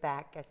to give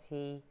back as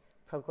he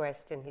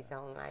progressed in his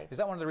own life. Is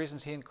that one of the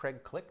reasons he and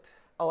Craig clicked?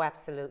 Oh,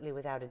 absolutely,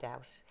 without a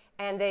doubt.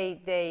 And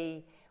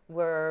they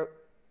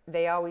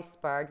always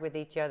sparred with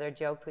each other,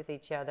 joked with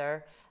each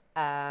other.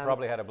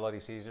 Probably had a bloody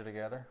Caesar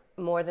together?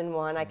 More than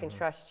one, I can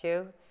trust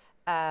you.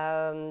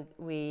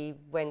 We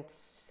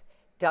went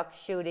duck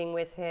shooting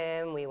with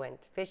him, we went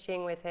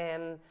fishing with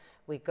him,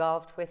 we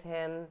golfed with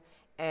him,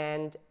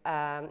 and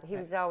he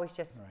was always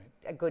just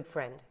a good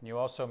friend. You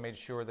also made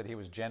sure that he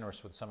was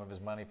generous with some of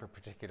his money for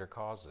particular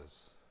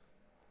causes.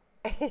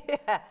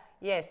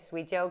 Yes,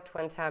 we joked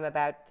one time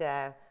about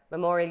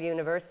Memorial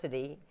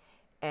University,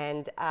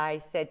 and I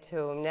said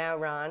to him, "Now,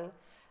 Ron,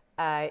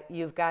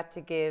 you've got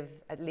to give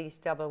at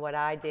least double what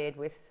I did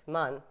with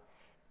MUN."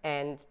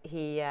 And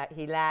he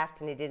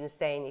laughed and he didn't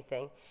say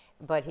anything,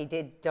 but he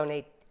did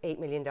donate $8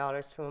 million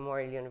for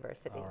Memorial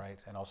University. All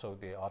right, and also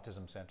the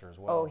Autism Center as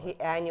well. Oh,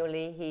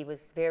 annually he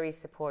was very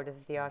supportive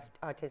of the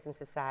Autism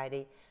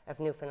Society of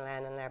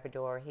Newfoundland and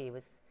Labrador.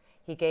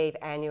 He gave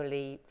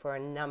annually for a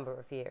number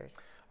of years.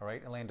 All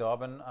right, Elaine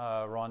Dobbin,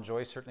 Ron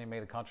Joyce certainly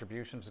made a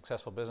contribution of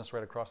successful business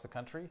right across the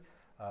country.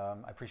 I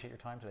appreciate your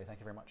time today. Thank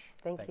you very much.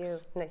 Thanks. You.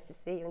 Nice to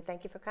see you, and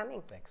thank you for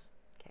coming. Thanks.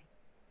 Okay.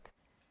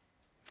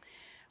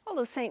 Well,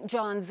 the St.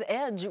 John's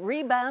Edge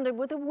rebounded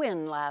with a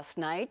win last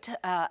night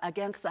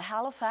against the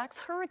Halifax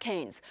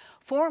Hurricanes.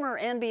 Former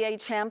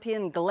NBA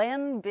champion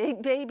Glenn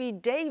Big Baby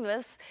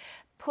Davis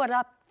put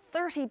up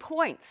 30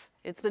 points.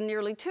 It's been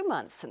nearly 2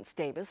 months since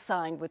Davis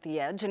signed with the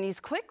Edge, and he's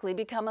quickly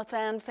become a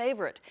fan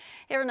favorite.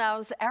 Here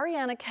now's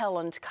Ariana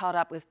Kelland caught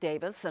up with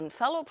Davis and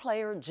fellow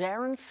player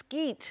Jaron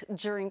Skeet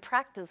during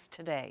practice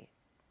today.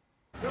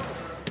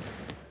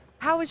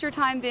 How has your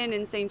time been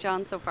in St.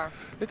 John's so far?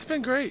 It's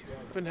been great.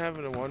 I've been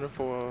having a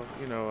wonderful,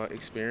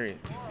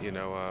 experience.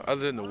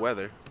 Other than the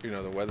weather,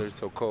 the weather's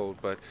so cold,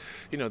 but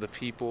the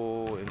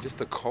people and just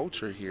the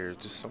culture here,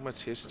 just so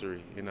much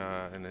history, and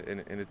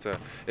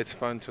it's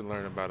fun to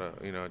learn about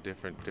a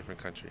different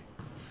country.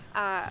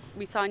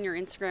 We saw in your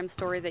Instagram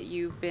story that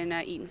you've been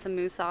eating some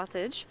moose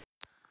sausage.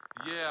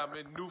 Yeah, I'm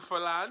in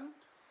Newfoundland.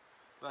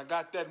 I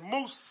got that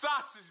moose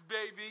sausage,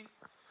 baby.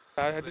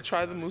 I had to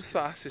try the moose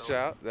sausage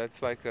out.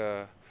 That's like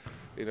a,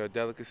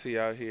 delicacy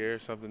out here,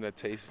 something that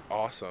tastes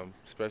awesome,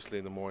 especially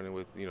in the morning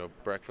with,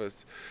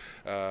 breakfast.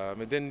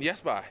 And then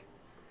yes, bye.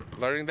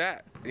 Learning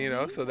that,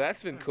 so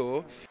that's been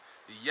cool.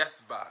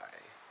 Yes, bye.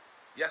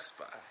 Yes,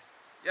 bye.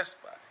 Yes,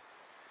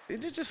 bye.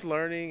 And just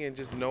learning and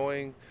just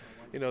knowing,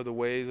 the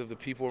ways of the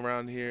people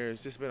around here.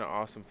 It's just been an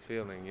awesome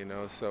feeling,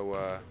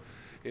 So,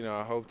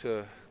 I hope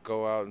to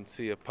go out and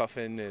see a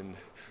puffin and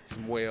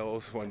some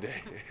whales one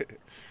day.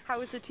 How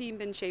has the team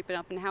been shaping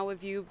up, and how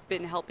have you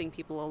been helping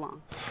people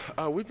along?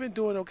 We've been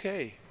doing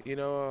okay.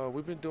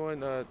 We've been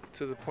doing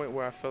to the point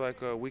where I feel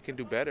like we can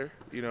do better.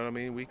 You know what I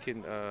mean? We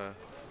can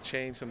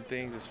change some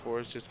things as far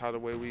as just how the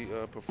way we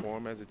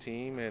perform as a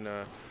team, and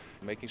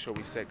making sure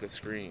we set good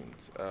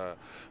screens,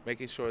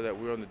 making sure that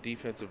we're on the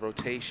defensive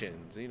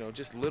rotations.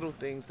 Just little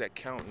things that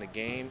count in the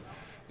game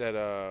that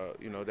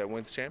that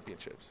wins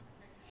championships.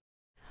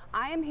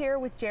 I am here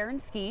with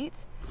Jaron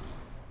Skeet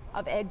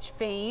of Edge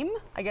fame.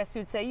 I guess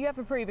you'd say you have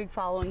a pretty big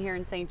following here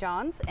in St.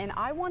 John's, and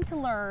I want to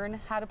learn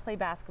how to play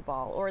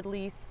basketball, or at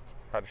least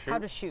how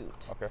to shoot.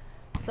 Okay.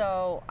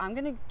 So I'm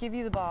gonna give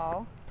you the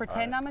ball,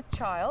 pretend I'm a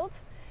child,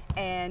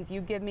 and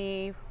you give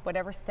me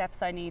whatever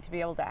steps I need to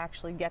be able to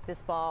actually get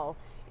this ball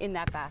in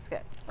that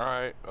basket. All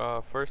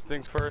right, first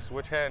things first,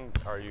 which hand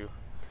are you?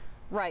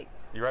 Right.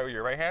 You right with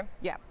your right hand?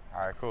 Yeah.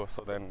 All right, cool.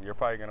 So then you're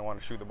probably gonna want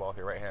to shoot the ball with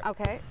your right hand.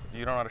 Okay.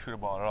 You don't know how to shoot a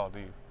ball at all, do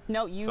you?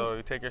 No, you. So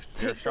you take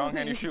your strong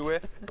hand you shoot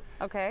with.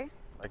 Okay.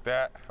 Like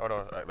that. Hold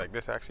on, like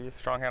this actually.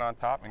 Strong hand on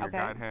top and your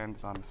guide hand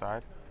is on the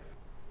side.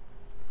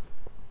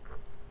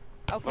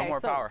 Okay. A little more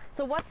power.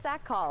 So what's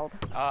that called?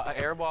 An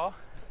air ball,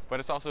 but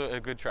it's also a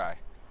good try.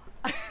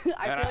 I feel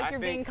like you're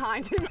being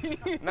kind to me.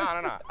 No.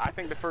 I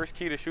think the first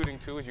key to shooting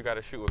too is you got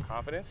to shoot with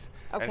confidence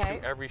and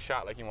shoot every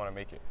shot like you want to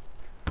make it.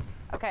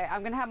 Okay,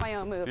 I'm gonna have my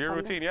own move. Do your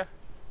routine, yeah?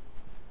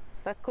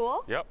 That's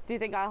cool? Yep. Do you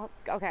think I'll,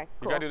 okay,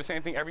 cool. You gotta do the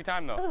same thing every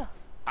time though. Ugh.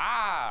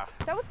 Ah!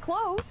 That was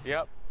close.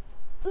 Yep.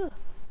 Ugh.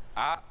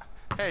 Ah.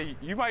 Hey,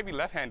 you might be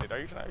left-handed. Are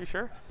you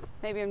sure?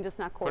 Maybe I'm just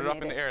not Put it coordinated.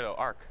 up in the air though,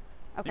 arc.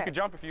 Okay. You can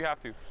jump if you have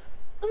to.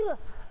 Ugh.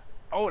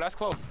 Oh, that's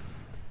close.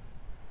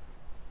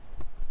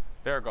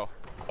 There we go.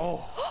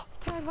 Oh.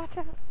 Dad, watch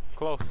out.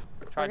 Close.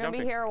 Try We're gonna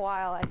jumping. be here a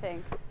while, I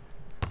think.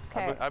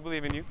 Okay. I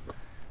believe in you.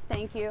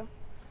 Thank you.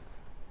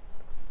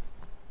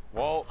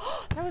 Whoa.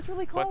 That was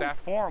really close. But that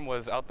form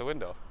was out the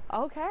window.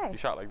 Okay. You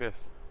shot like this.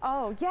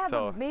 Oh, yeah,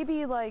 So- but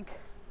maybe like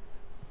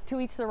to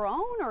each their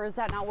own, or is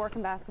that not work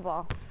in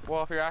basketball?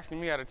 Well, if you're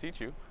asking me how to teach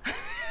you.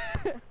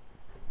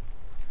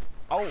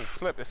 Oh, it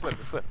slipped.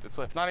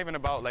 It's not even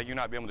about like you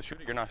not being able to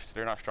shoot it.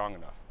 They're not strong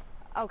enough.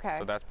 Okay.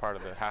 So that's part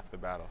of half the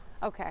battle.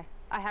 Okay.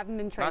 I haven't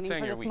been Not training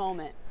saying for you're this weak.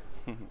 moment.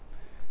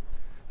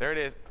 There it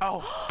is.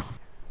 Oh.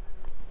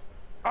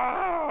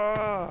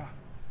 Ah.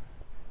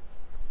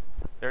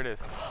 There it is.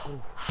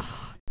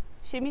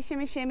 Shimmy,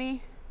 shimmy,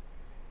 shimmy.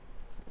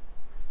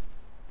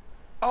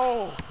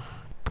 Oh.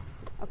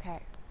 Okay.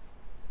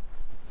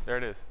 There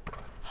it is.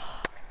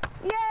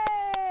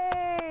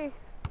 Yay!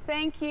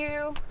 Thank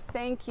you,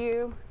 thank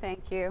you,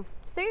 thank you.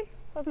 See,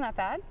 wasn't that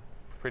bad?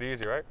 Pretty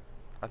easy, right?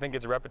 I think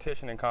it's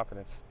repetition and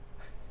confidence.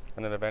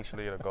 And then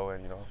eventually it'll go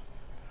in,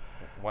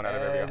 one out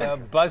of every And other.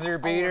 a buzzer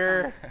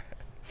beater.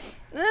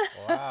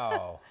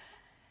 Wow.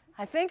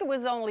 I think it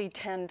was only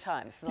 10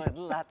 times.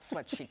 So that's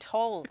what she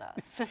told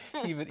us.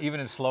 Even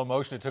in slow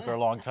motion, it took her a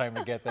long time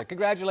to get that.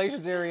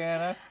 Congratulations,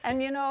 Ariana.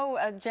 And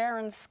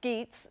Jaron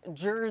Skeet's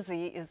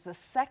jersey is the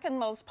second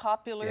most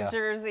popular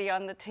jersey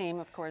on the team.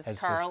 Of course,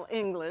 Carl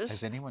English.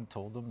 Has anyone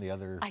told them the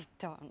other I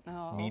don't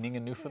know. meaning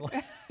in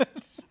Newfoundland?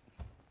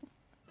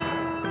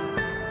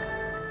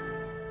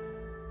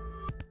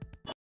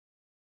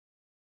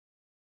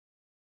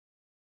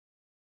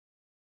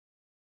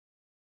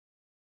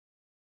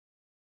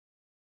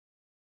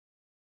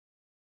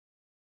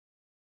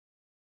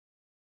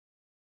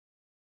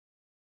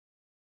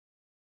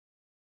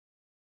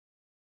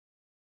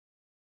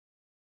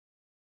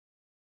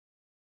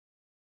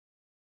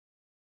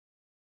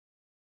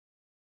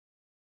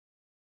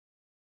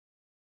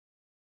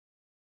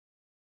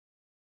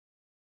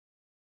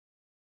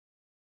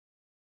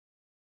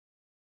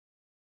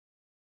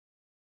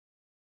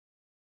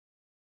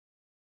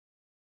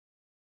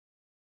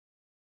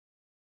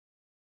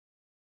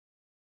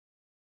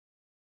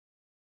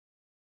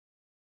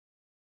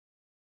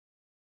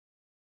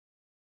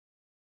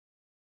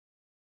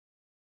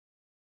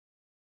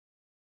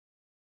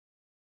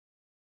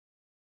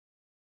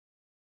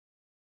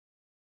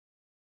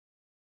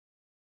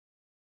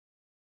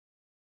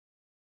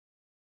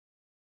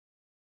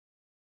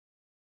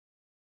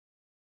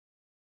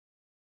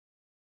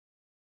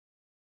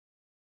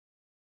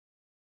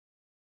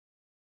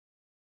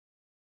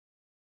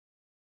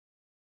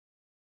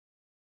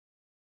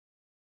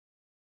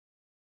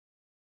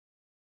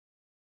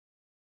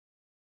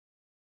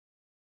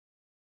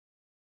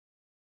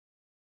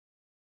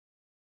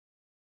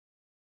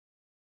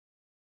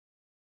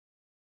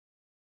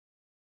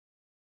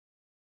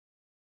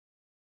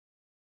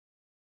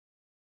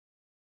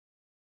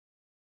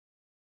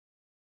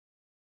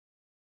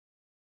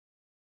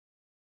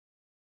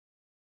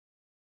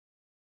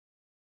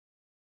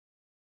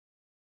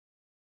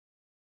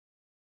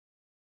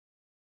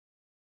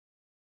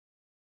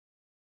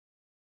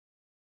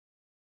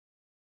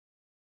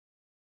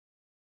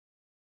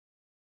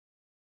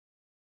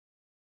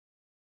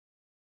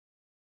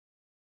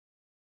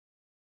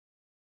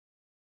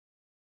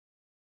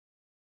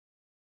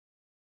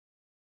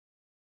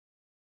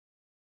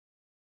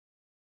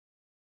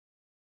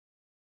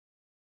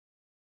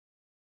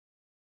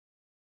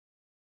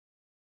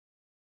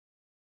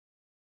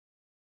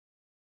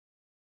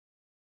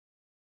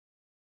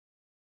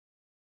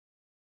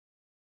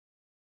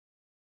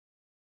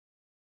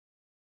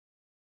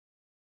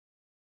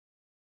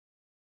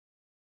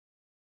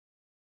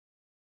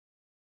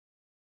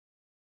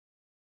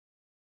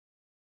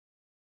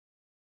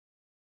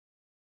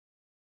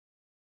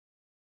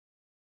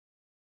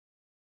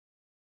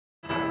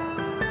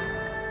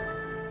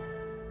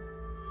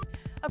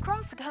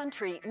 Across the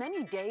country,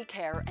 many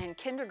daycare and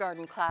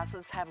kindergarten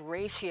classes have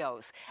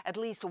ratios, at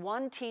least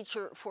one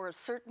teacher for a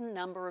certain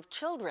number of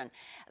children.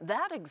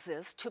 That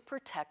exists to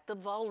protect the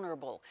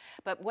vulnerable.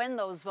 But when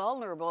those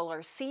vulnerable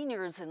are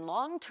seniors in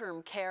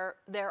long-term care,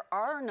 there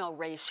are no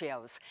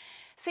ratios.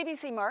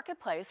 CBC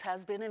Marketplace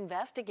has been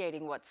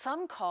investigating what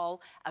some call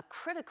a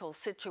critical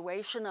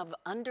situation of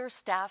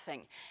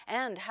understaffing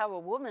and how a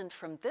woman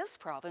from this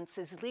province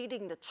is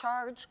leading the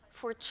charge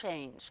for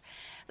change.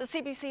 The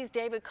CBC's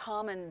David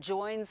Common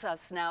joins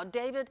us now.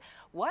 David,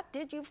 what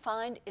did you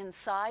find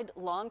inside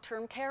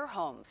long-term care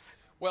homes?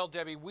 Well,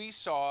 Debbie, we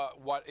saw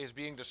what is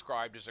being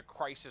described as a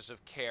crisis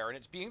of care, and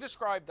it's being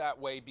described that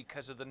way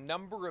because of the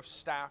number of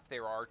staff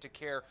there are to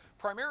care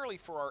primarily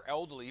for our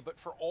elderly, but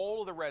for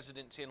all of the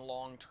residents in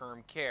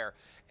long-term care.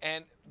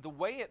 And the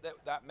way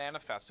that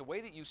manifests, the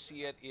way that you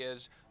see it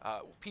is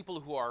people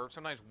who are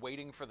sometimes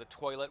waiting for the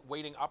toilet,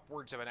 waiting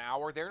upwards of an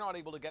hour. They're not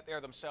able to get there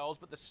themselves,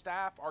 but the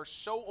staff are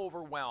so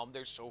overwhelmed.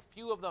 There's so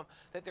few of them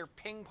that they're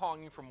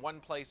ping-ponging from one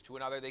place to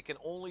another. They can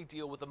only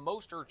deal with the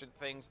most urgent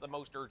things, the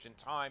most urgent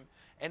time,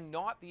 and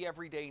not the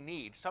everyday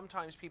needs.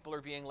 Sometimes people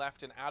are being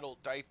left in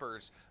adult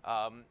diapers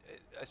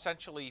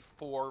essentially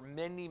for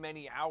many,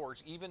 many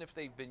hours. Even if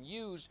they've been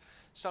used,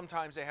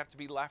 sometimes they have to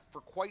be left for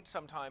quite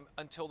some time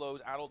until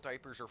those adult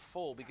diapers are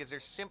full because there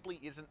simply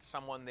isn't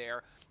someone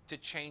there to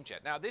change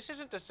it. Now, this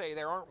isn't to say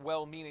there aren't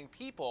well-meaning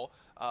people,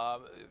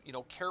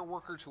 care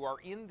workers who are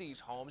in these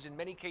homes. In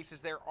many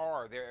cases, there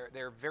are.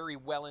 They're very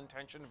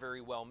well-intentioned,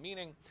 very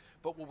well-meaning.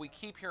 But what we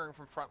keep hearing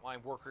from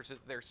frontline workers is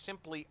that there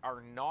simply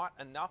are not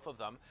enough of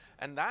them.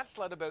 And that's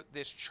led about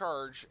this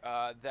charge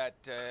that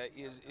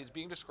is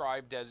being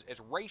described as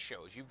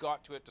ratios. You've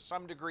got to it to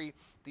some degree.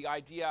 The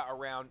idea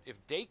around if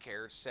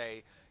daycares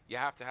say you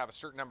have to have a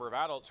certain number of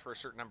adults for a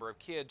certain number of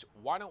kids,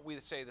 why don't we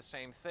say the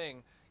same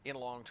thing in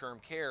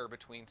long-term care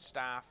between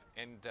staff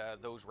and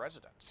those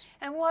residents?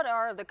 And what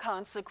are the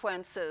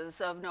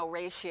consequences of no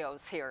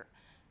ratios here?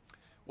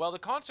 Well, the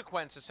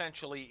consequence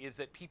essentially is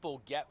that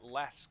people get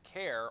less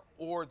care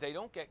or they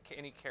don't get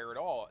any care at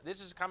all.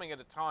 This is coming at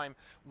a time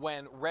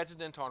when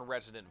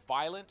resident-on-resident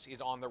violence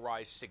is on the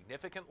rise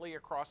significantly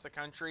across the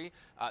country.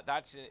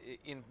 That's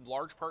in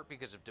large part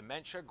because of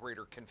dementia,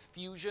 greater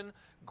confusion,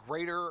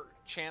 greater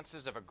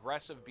chances of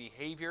aggressive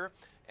behavior.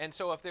 And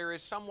so if there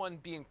is someone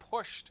being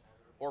pushed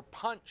or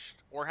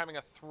punched or having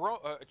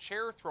a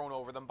chair thrown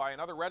over them by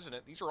another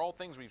resident, these are all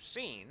things we've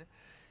seen,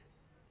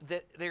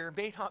 that there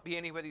may not be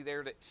anybody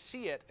there to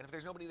see it, and if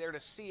there's nobody there to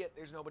see it,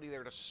 there's nobody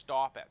there to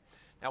stop it.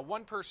 Now,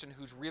 one person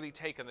who's really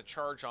taken the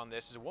charge on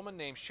this is a woman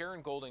named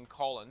Sharon Golding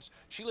Collins.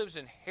 She lives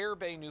in Hare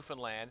Bay,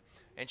 Newfoundland,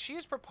 and she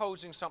is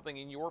proposing something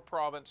in your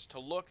province to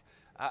look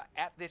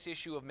at this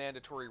issue of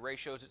mandatory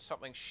ratios. It's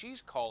something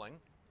she's calling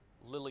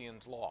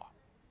Lillian's Law.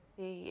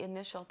 The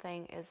initial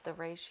thing is the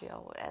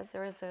ratio. As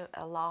there is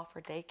a law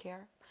for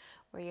daycare,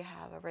 where you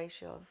have a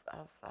ratio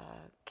of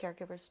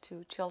caregivers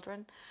to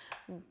children,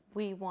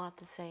 we want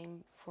the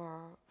same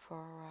for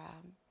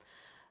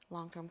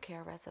long-term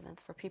care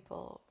residents, for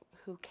people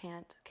who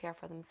can't care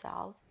for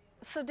themselves.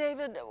 So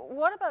David,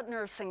 what about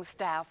nursing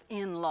staff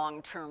in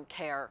long-term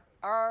care?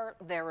 Are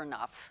there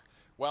enough?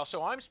 Well,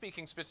 so I'm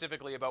speaking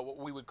specifically about what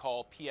we would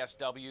call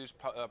PSWs,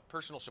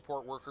 personal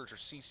support workers, or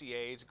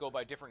CCAs, go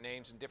by different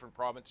names in different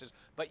provinces.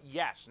 But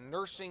yes,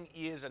 nursing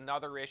is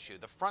another issue.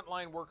 The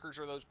frontline workers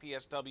are those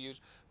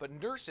PSWs, but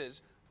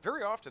nurses,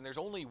 very often there's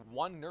only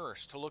one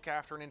nurse to look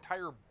after an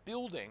entire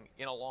building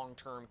in a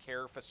long-term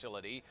care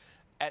facility.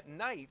 At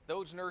night,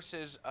 those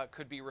nurses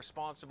could be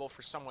responsible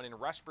for someone in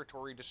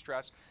respiratory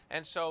distress.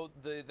 And so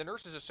the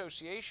Nurses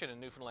Association in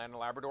Newfoundland and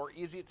Labrador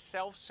is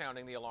itself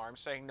sounding the alarm,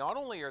 saying not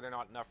only are there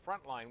not enough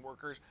frontline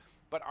workers,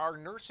 but our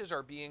nurses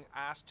are being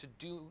asked to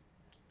do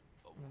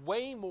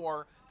way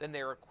more than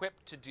they're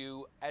equipped to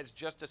do as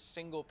just a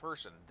single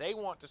person. They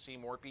want to see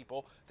more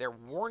people. They're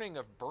warning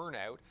of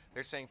burnout.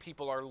 They're saying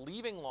people are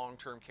leaving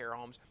long-term care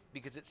homes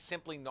because it's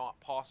simply not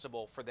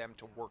possible for them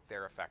to work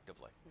there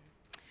effectively.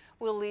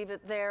 We'll leave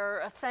it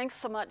there. Thanks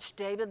so much,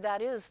 David.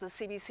 That is the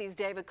CBC's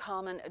David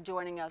Common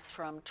joining us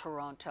from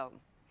Toronto.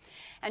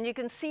 And you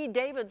can see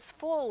David's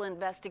full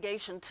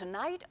investigation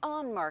tonight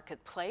on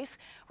Marketplace,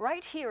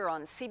 right here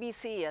on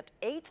CBC at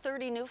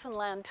 8:30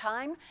 Newfoundland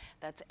time.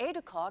 That's 8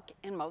 o'clock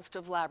in most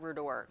of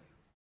Labrador.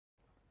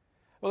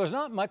 Well, there's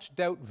not much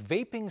doubt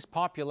vaping's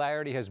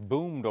popularity has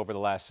boomed over the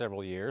last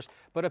several years,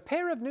 but a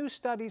pair of new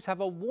studies have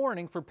a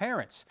warning for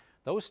parents.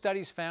 Those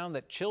studies found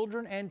that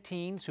children and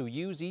teens who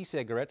use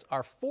e-cigarettes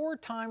are 4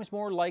 times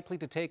more likely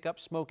to take up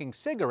smoking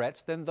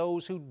cigarettes than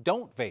those who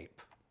don't vape.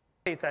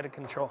 It's out of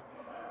control.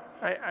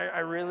 I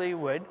really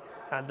would.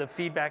 The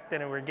feedback that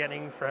we're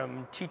getting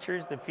from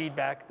teachers, the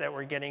feedback that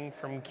we're getting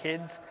from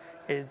kids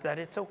is that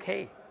it's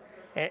okay,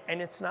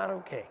 and it's not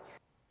okay.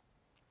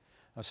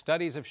 Now,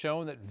 studies have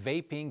shown that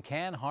vaping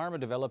can harm a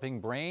developing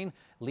brain,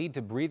 lead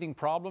to breathing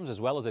problems as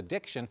well as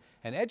addiction,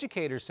 and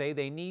educators say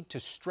they need to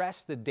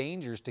stress the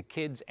dangers to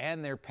kids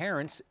and their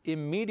parents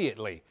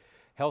immediately.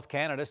 Health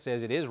Canada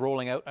says it is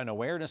rolling out an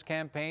awareness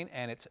campaign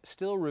and it's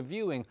still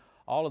reviewing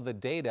all of the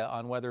data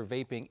on whether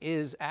vaping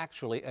is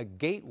actually a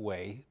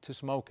gateway to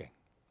smoking.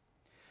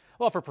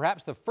 Well, for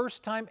perhaps the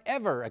first time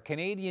ever, a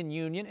Canadian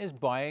union is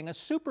buying a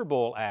Super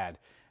Bowl ad.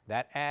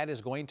 That ad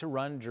is going to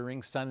run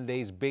during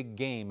Sunday's big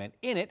game, and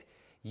in it,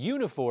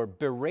 Unifor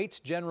berates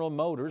General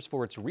Motors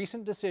for its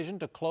recent decision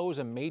to close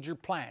a major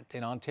plant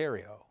in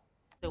Ontario.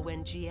 So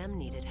when GM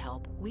needed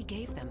help, we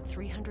gave them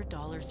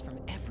 $300 from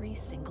every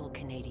single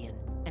Canadian.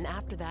 And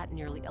after that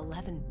nearly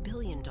 $11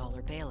 billion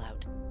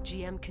bailout,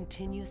 GM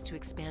continues to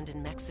expand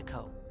in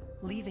Mexico,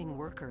 leaving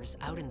workers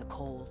out in the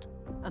cold.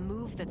 A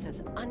move that's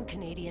as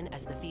un-Canadian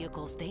as the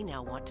vehicles they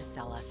now want to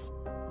sell us.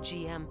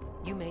 GM,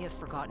 you may have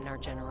forgotten our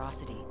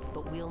generosity,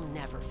 but we'll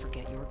never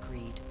forget your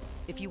greed.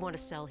 If you want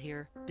to sell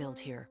here, build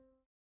here.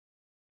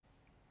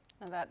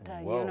 That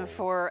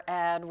Unifor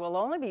ad will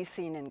only be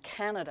seen in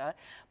Canada.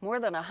 More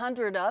than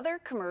 100 other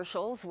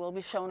commercials will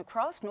be shown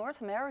across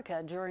North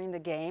America during the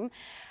game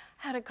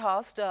at a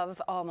cost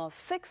of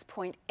almost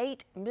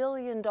 $6.8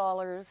 million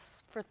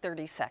for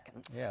 30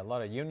 seconds. Yeah, a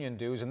lot of union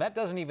dues, and that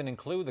doesn't even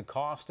include the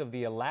cost of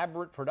the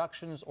elaborate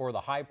productions or the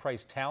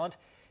high-priced talent.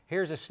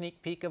 Here's a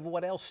sneak peek of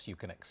what else you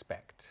can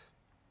expect.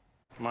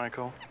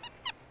 Michael?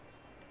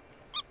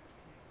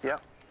 Yeah?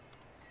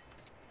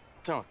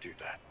 Don't do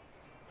that.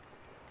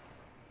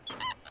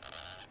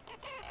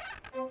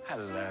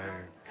 Hello.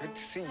 Good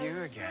to see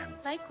you again.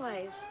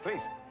 Likewise.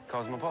 Please,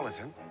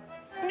 Cosmopolitan.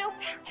 Nope.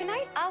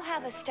 Tonight I'll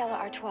have a Stella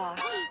Artois.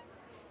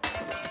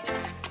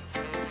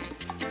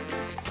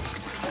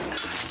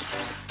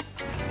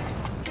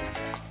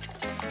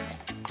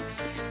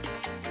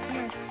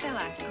 Your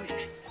Stella,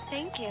 please.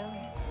 Thank you.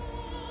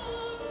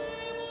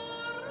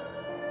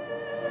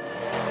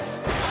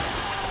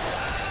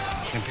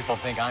 And people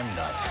think I'm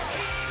nuts.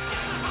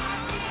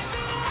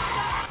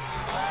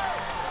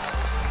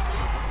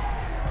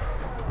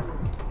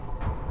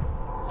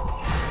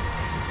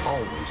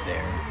 Always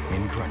there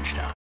in crunch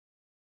time.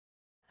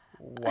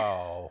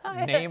 Wow.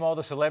 Name all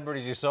the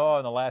celebrities you saw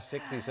in the last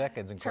 60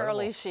 seconds. Incredible.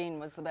 Charlie Sheen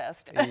was the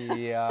best.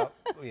 Yeah,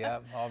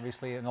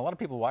 obviously. And a lot of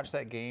people watch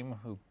that game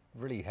who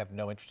really have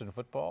no interest in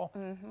football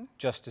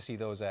just to see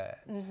those ads.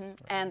 Right.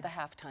 And the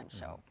halftime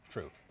show.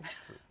 True.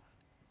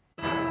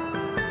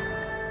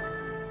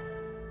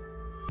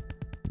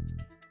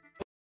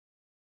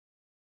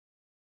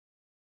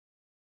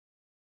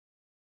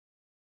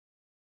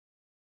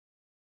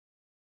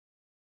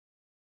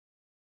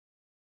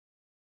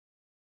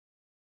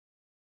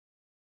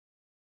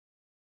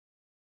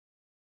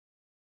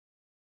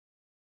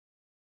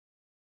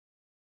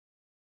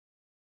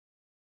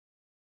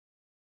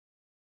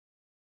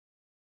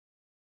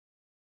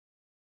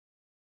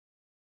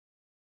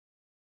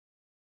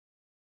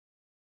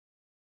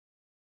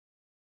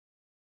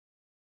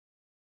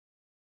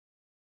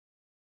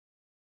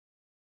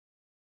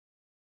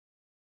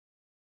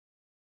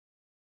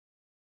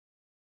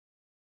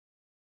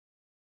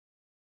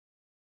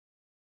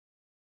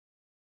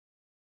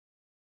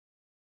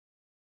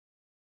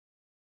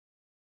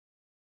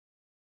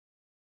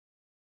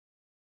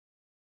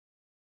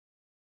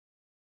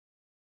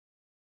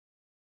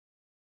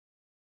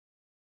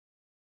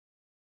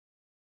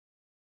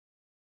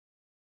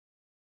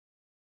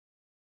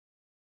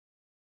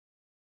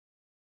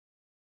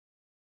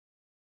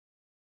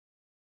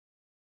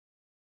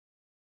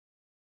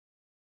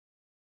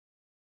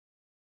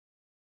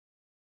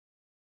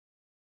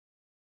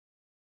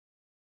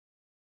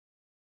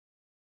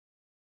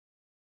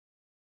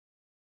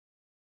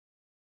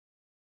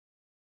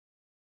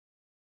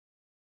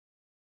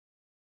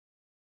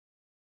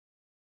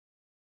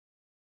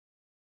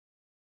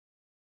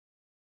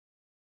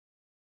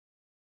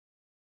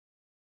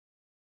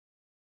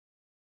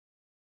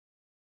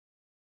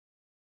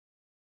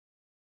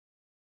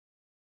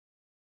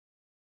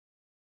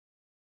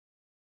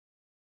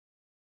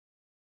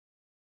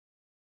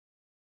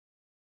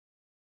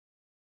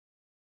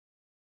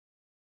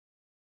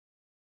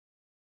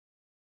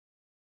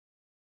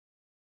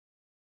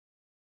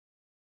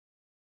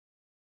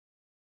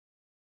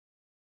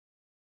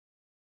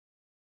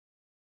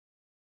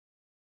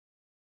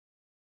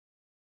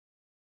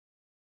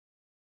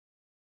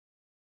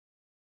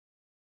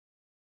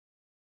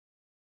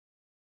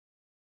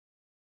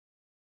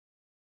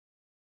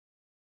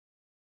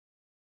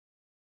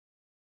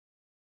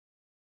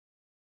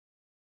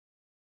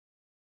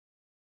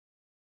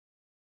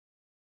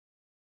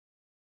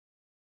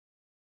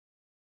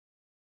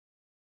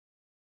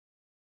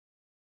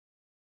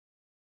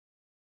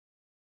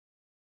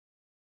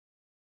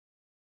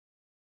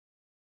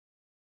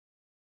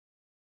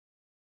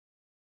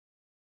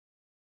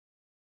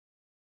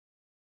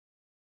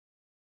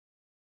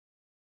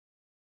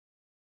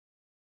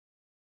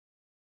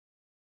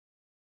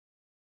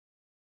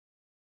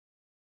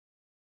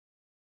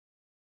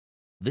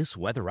 This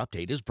weather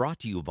update is brought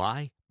to you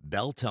by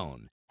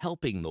Beltone,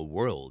 helping the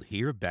world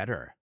hear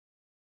better.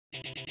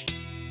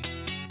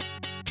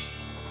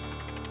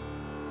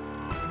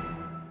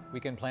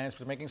 Weekend plans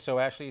for making. So,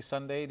 Ashley,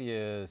 Sunday, do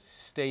you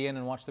stay in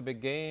and watch the big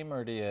game,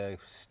 or do you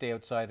stay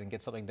outside and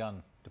get something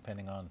done,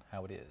 depending on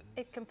how it is?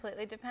 It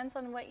completely depends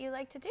on what you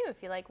like to do.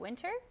 If you like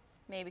winter,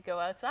 maybe go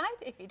outside.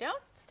 If you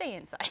don't, stay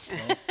inside.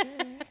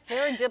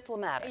 Very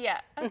diplomatic.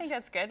 Yeah, I think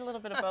that's good. A little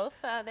bit of both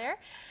there.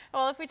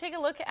 Well, if we take a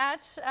look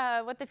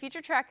at what the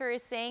future tracker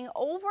is saying,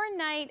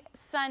 overnight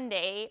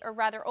Sunday, or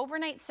rather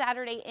overnight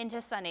Saturday into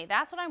Sunday,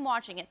 that's what I'm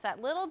watching. It's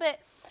that little bit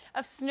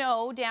of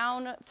snow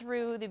down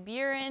through the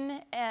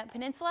Burin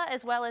Peninsula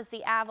as well as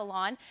the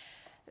Avalon.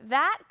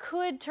 That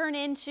could turn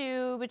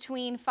into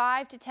between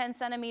 5 to 10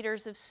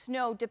 centimeters of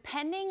snow,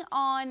 depending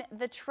on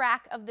the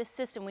track of the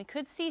system. We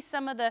could see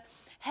some of the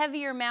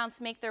heavier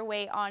mounts make their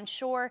way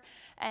onshore,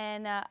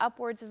 and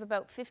upwards of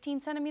about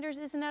 15 centimeters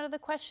isn't out of the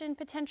question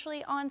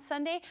potentially on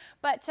Sunday.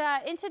 But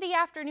into the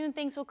afternoon,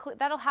 things will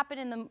that'll happen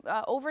in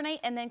the overnight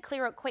and then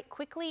clear out quite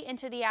quickly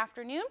into the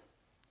afternoon.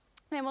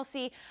 And we'll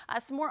see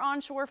some more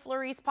onshore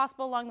flurries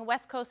possible along the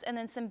west coast, and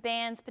then some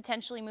bands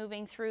potentially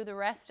moving through the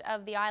rest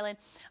of the island.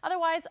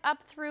 Otherwise,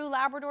 up through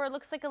Labrador, it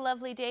looks like a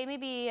lovely day.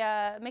 Maybe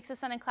a mix of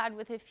sun and cloud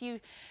with a few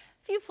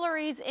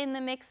flurries in the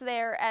mix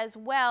there as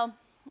well.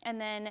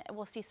 And then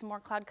we'll see some more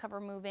cloud cover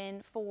move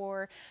in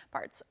for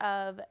parts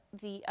of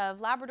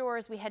Labrador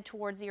as we head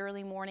towards the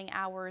early morning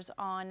hours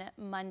on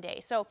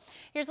Monday. So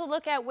here's a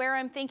look at where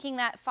I'm thinking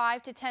that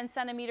 5 to 10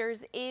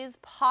 centimeters is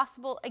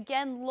possible.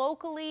 Again,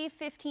 locally,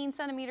 15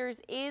 centimeters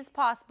is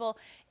possible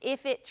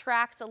if it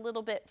tracks a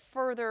little bit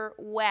further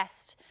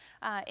west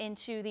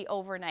into the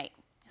overnight.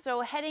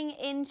 So heading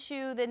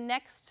into the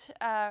next,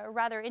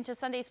 into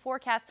Sunday's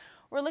forecast,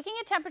 we're looking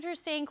at temperatures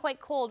staying quite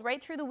cold right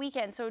through the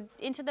weekend. So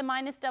into the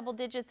minus double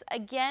digits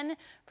again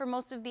for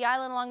most of the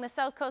island. Along the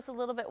south coast, a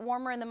little bit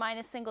warmer in the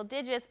minus single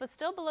digits, but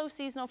still below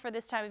seasonal for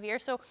this time of year.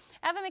 So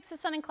I have a mix of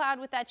sun and cloud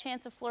with that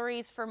chance of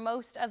flurries for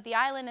most of the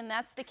island, and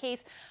that's the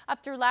case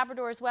up through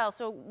Labrador as well.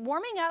 So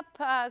warming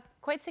up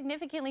quite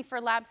significantly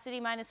for Lab City.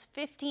 Minus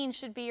 15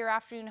 should be your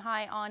afternoon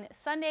high on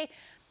Sunday.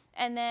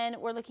 And then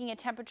we're looking at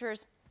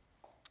temperatures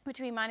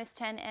between minus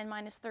 10 and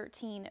minus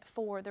 13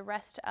 for the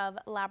rest of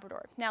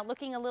Labrador. Now,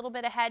 looking a little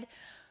bit ahead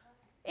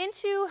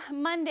into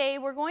Monday,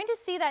 we're going to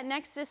see that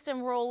next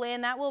system roll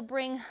in. That will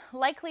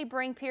likely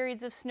bring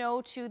periods of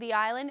snow to the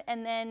island,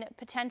 and then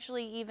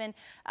potentially even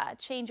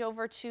change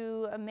over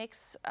to a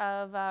mix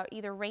of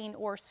either rain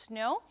or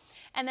snow.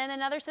 And then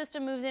another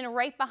system moves in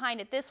right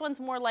behind it. This one's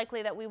more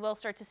likely that we will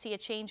start to see a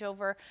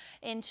changeover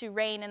into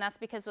rain, and that's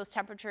because those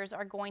temperatures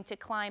are going to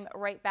climb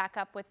right back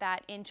up with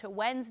that into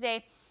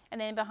Wednesday. And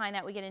then behind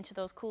that, we get into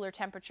those cooler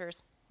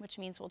temperatures, which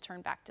means we'll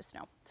turn back to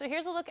snow. So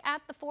here's a look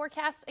at the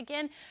forecast.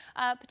 Again,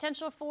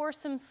 potential for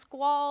some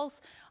squalls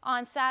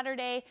on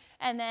Saturday,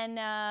 and then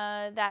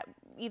that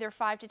either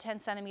 5 to 10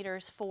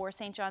 centimeters for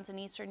St. John's and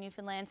eastern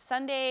Newfoundland.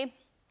 Sunday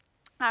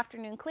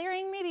afternoon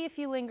clearing, maybe a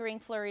few lingering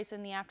flurries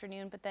in the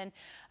afternoon, but then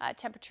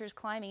temperatures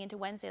climbing into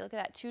Wednesday. Look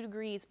at that, 2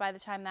 degrees by the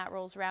time that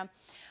rolls around.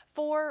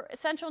 For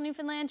central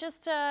Newfoundland,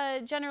 just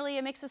generally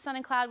a mix of sun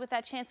and cloud with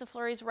that chance of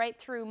flurries right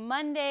through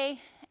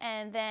Monday.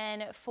 And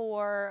then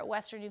for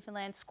western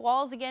Newfoundland,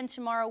 squalls again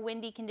tomorrow,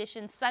 windy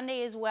conditions.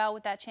 Sunday as well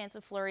with that chance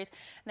of flurries.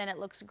 And then it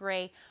looks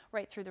gray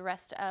right through the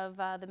rest of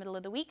the middle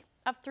of the week.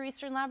 Up through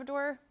eastern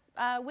Labrador,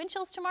 wind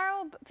chills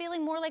tomorrow,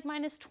 feeling more like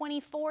minus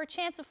 24.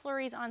 Chance of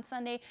flurries on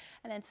Sunday,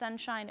 and then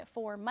sunshine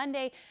for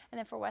Monday. And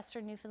then for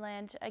western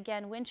Newfoundland,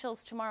 again, wind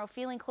chills tomorrow,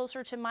 feeling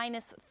closer to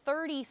minus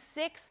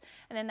 36.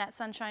 And then that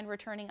sunshine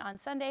returning on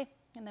Sunday.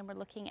 And then we're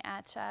looking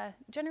at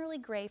generally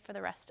gray for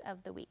the rest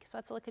of the week. So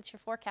let's look at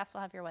your forecast.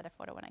 We'll have your weather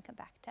photo when I come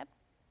back. Deb?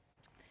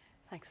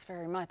 Thanks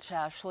very much,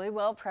 Ashley.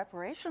 Well,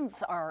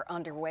 preparations are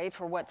underway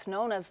for what's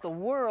known as the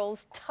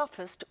world's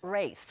toughest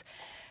race.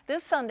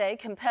 This Sunday,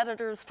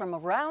 competitors from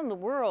around the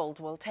world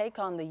will take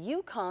on the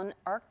Yukon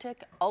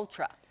Arctic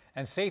Ultra.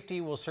 And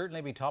safety will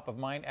certainly be top of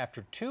mind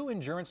after 2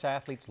 endurance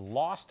athletes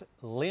lost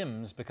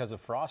limbs because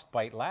of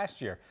frostbite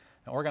last year.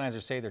 Now,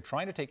 organizers say they're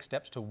trying to take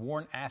steps to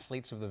warn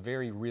athletes of the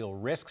very real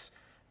risks.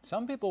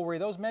 Some people worry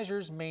those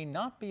measures may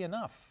not be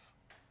enough.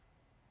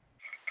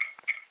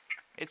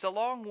 It's a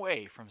long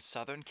way from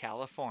Southern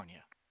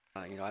California.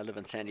 I live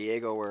in San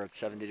Diego where it's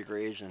 70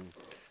 degrees and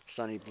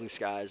sunny blue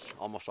skies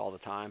almost all the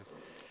time.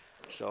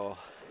 So,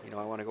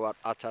 I want to go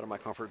outside of my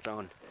comfort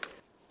zone.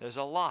 There's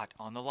a lot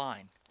on the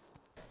line.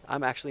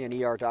 I'm actually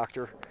an ER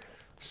doctor,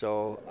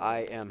 so I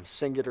am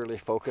singularly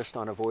focused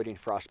on avoiding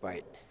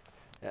frostbite.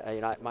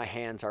 My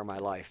hands are my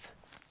life.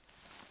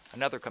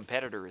 Another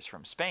competitor is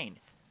from Spain.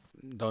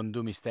 Don't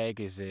do mistake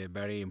is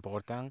very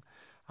important,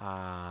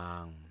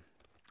 and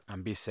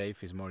be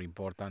safe is more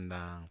important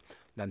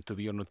than to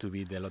be or not to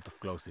be. A lot of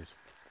clothes.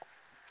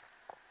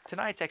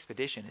 Tonight's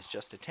expedition is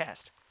just a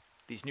test.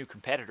 These new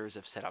competitors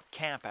have set up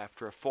camp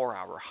after a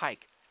 4-hour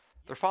hike.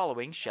 They're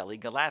following Shelley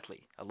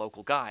Galatly, a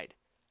local guide.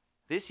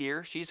 This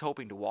year, she's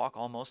hoping to walk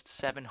almost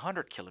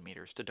 700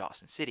 kilometers to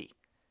Dawson City.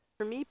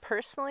 For me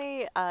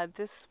personally,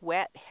 this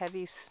wet,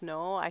 heavy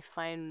snow I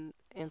find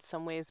in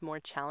some ways more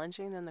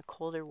challenging than the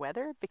colder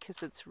weather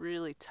because it's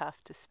really tough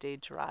to stay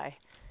dry.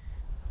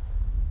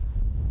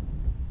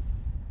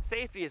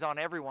 Safety is on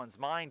everyone's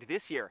mind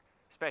this year,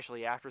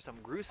 especially after some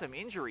gruesome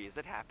injuries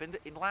that happened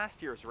in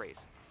last year's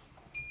race.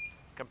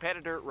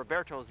 Competitor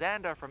Roberto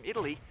Zanda from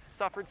Italy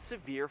suffered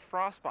severe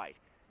frostbite.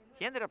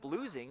 He ended up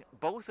losing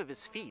both of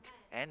his feet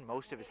and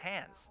most of his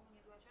hands.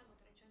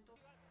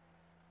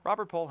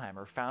 Robert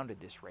Polhammer founded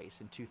this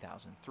race in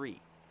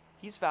 2003.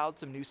 He's vowed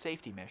some new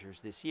safety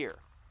measures this year.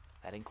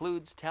 That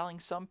includes telling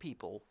some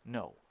people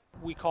no.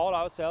 We call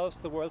ourselves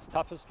the world's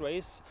toughest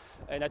race,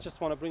 and I just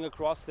want to bring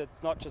across that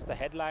it's not just a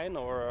headline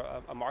or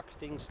a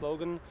marketing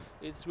slogan.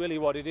 It's really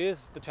what it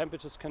is. The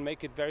temperatures can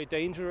make it very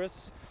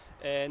dangerous,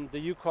 and the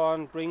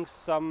Yukon brings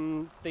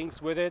some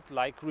things with it,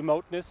 like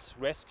remoteness.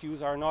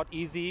 Rescues are not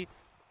easy.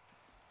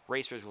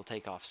 Racers will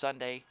take off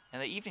Sunday,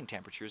 and the evening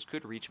temperatures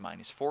could reach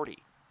 -40.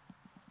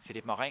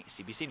 Philippe Morin,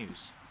 CBC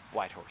News,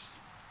 Whitehorse.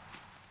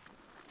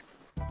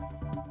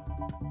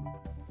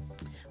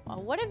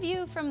 Well, what a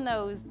view from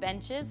those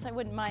benches. I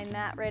wouldn't mind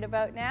that right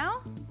about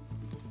now.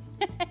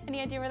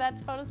 Any idea where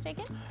that photo's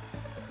taken?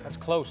 That's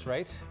close,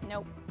 right?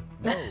 Nope.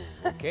 No,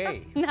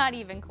 okay. Not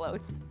even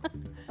close.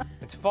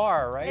 It's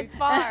far, right? It's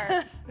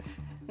far.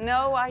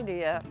 No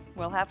idea.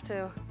 We'll have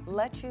to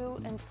let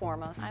you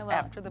inform us I will.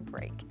 after the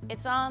break.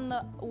 It's on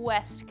the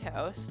west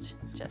coast,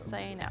 just so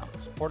you know.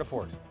 Port to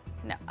port.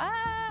 No.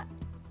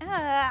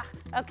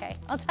 Okay,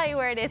 I'll tell you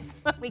where it is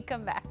when we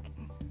come back.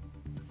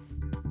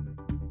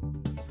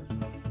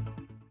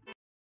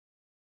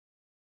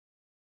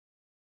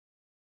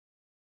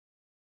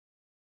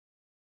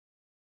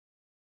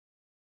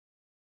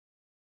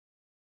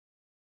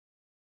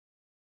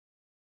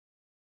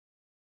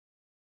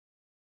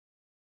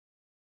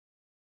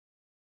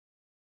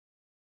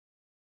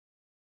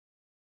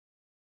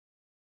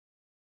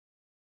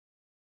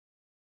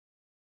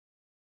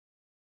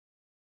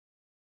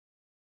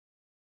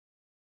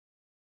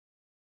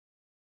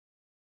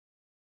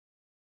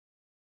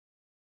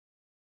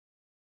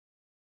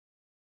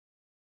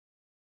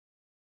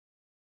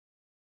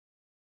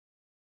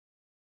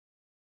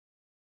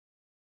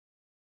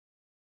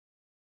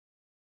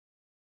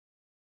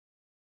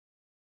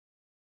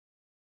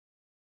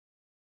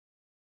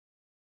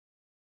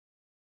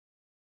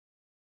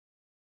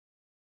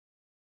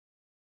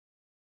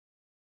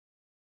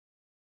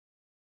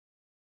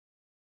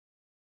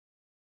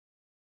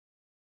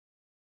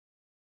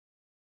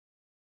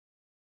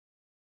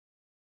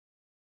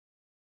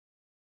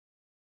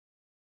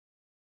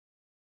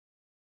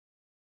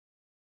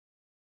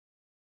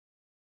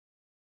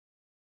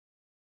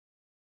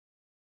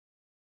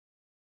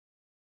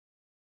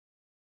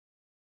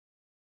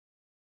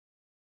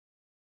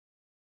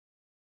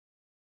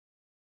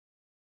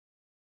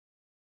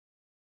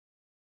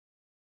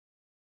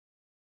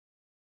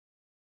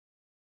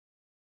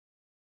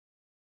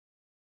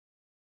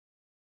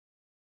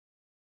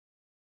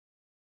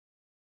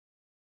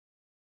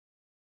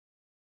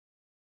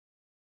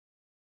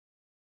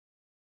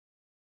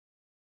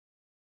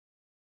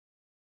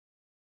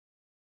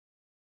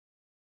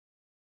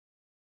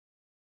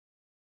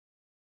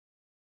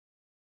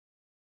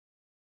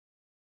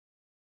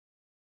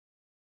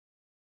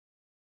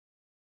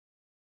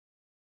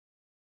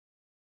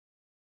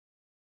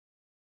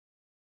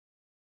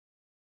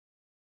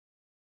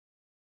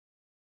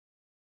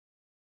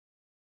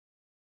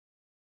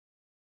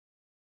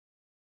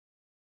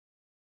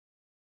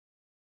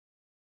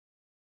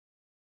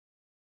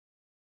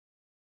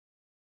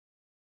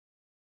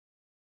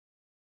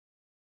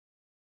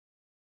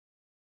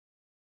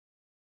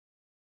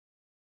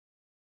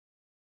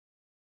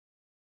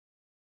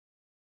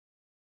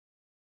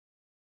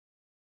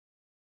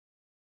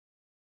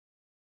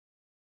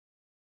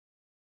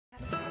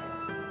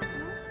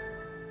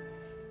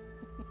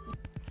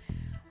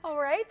 All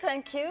right,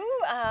 thank you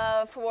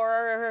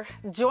for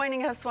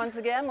joining us once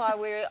again while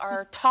we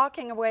are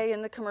talking away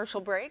in the commercial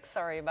break.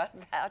 Sorry about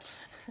that.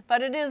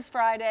 But it is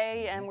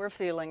Friday and we're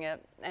feeling it.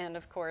 And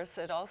of course,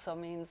 it also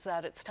means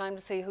that it's time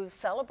to see who's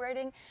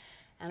celebrating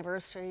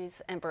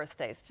anniversaries and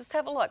birthdays. Just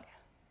have a look.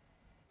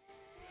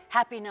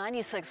 Happy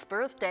 96th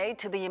birthday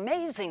to the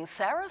amazing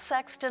Sarah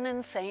Sexton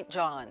in St.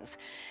 John's.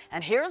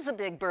 And here's a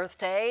big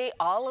birthday.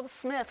 Olive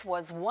Smith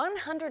was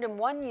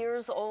 101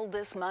 years old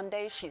this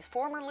Monday. She's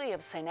formerly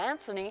of St.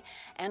 Anthony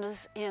and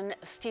is in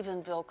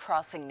Stephenville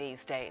Crossing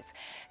these days.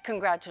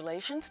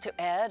 Congratulations to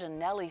Ed and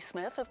Nellie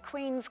Smith of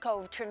Queens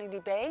Cove Trinity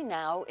Bay,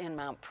 now in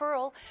Mount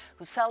Pearl,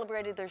 who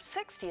celebrated their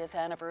 60th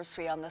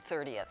anniversary on the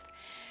 30th.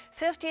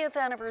 50th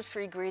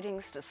anniversary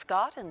greetings to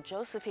Scott and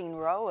Josephine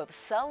Rowe of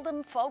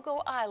Seldom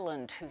Fogo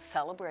Island, who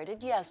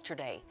celebrated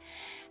yesterday.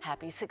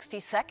 Happy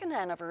 62nd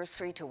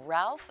anniversary to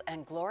Ralph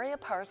and Gloria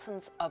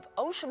Parsons of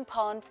Ocean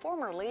Pond,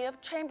 formerly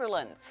of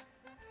Chamberlain's.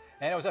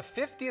 And it was a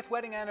 50th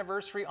wedding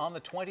anniversary on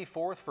the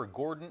 24th for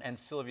Gordon and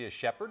Sylvia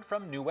Shepherd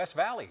from New West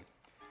Valley.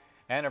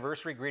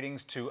 Anniversary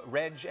greetings to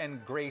Reg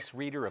and Grace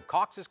Reeder of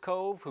Cox's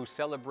Cove, who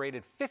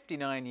celebrated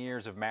 59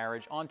 years of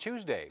marriage on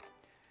Tuesday.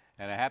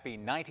 And a happy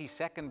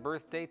 92nd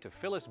birthday to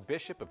Phyllis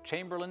Bishop of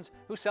Chamberlain's,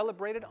 who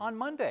celebrated on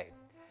Monday.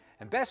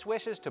 And best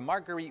wishes to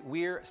Marguerite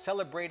Weir,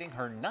 celebrating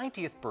her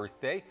 90th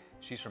birthday.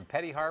 She's from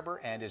Petty Harbor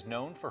and is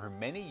known for her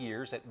many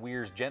years at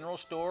Weir's General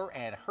Store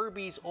and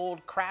Herbie's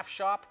Old Craft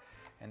Shop.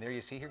 And there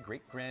you see her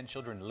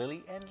great-grandchildren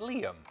Lily and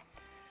Liam.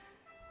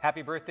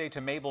 Happy birthday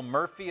to Mabel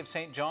Murphy of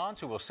St. John's,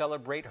 who will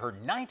celebrate her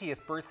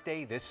 90th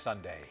birthday this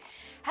Sunday.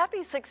 Happy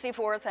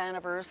 64th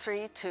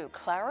anniversary to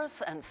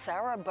Clarice and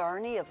Sarah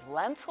Barney of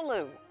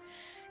Lansaloo.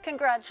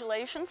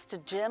 Congratulations to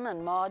Jim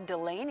and Maude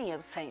Delaney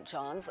of St.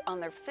 John's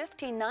on their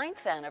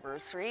 59th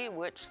anniversary,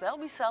 which they'll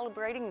be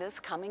celebrating this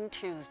coming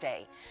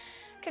Tuesday.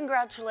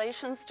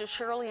 Congratulations to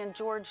Shirley and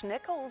George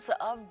Nichols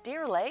of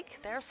Deer Lake.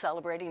 They're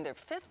celebrating their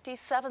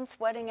 57th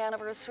wedding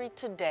anniversary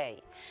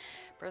today.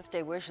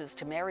 Birthday wishes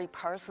to Mary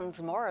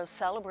Parsons Morris,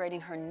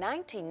 celebrating her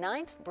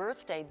 99th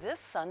birthday this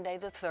Sunday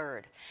the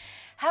 3rd.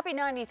 Happy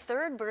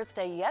 93rd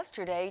birthday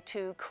yesterday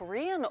to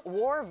Korean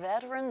War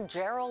veteran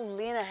Gerald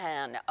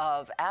Linehan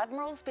of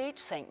Admirals Beach,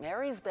 St.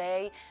 Mary's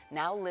Bay,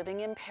 now living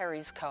in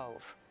Perry's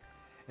Cove.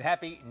 And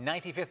happy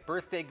 95th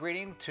birthday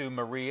greeting to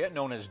Maria,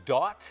 known as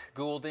Dot,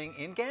 Goulding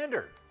in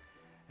Gander.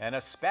 And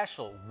a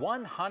special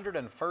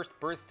 101st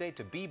birthday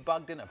to B.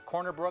 Bugden of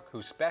Corner Brook,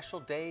 whose special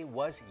day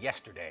was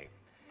yesterday.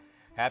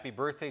 Happy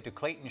birthday to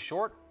Clayton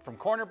Short from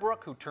Corner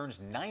Brook, who turns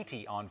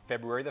 90 on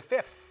February the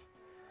 5th.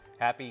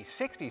 Happy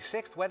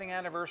 66th wedding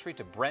anniversary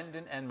to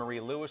Brendan and Marie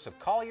Lewis of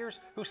Colliers,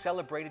 who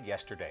celebrated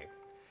yesterday.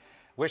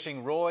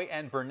 Wishing Roy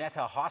and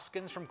Bernetta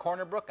Hoskins from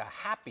Corner Brook a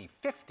happy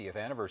 50th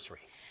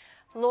anniversary.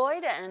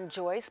 Lloyd and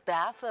Joyce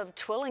Bath of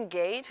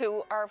Twillingate,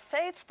 who are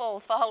faithful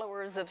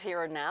followers of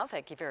Here and Now,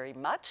 thank you very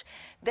much.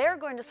 They're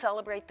going to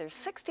celebrate their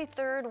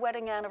 63rd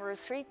wedding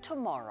anniversary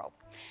tomorrow.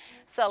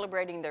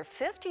 Celebrating their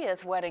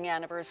 50th wedding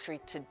anniversary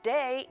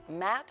today,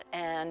 Matt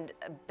and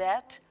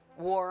Bet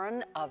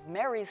Warren of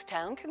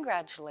Marystown,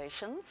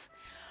 congratulations.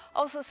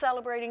 Also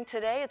celebrating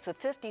today, it's the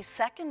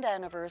 52nd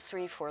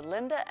anniversary for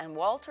Linda and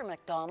Walter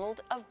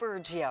McDonald of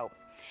Burgeo.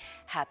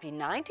 Happy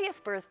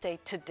 90th birthday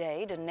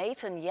today to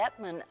Nathan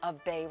Yetman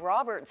of Bay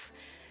Roberts.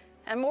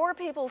 And more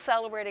people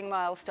celebrating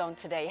milestone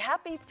today.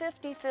 Happy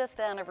 55th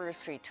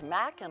anniversary to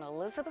Mac and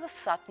Elizabeth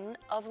Sutton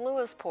of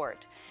Lewisport.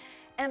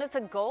 And it's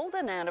a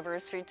golden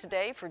anniversary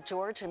today for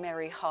George and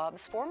Mary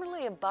Hobbs,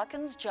 formerly of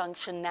Buckens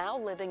Junction, now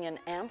living in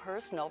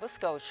Amherst, Nova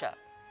Scotia.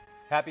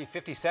 Happy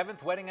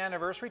 57th wedding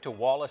anniversary to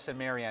Wallace and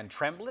Marianne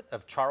Tremblett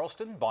of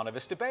Charleston,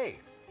 Bonavista Bay.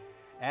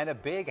 And a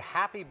big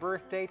happy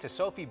birthday to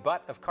Sophie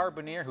Butt of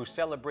Carbonear, who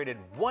celebrated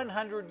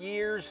 100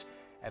 years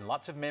and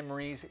lots of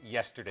memories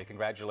yesterday.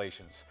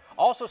 Congratulations.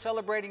 Also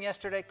celebrating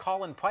yesterday,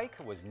 Colin Pike,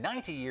 who was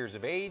 90 years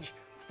of age,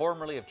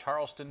 formerly of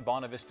Charleston,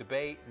 Bonavista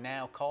Bay,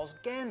 now calls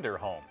Gander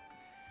home.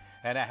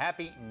 And a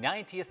happy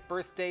 90th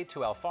birthday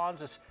to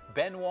Alphonsus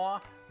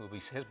Benoit,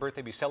 his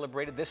birthday will be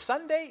celebrated this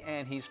Sunday,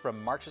 and he's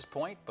from March's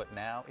Point, but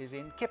now is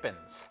in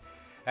Kippens.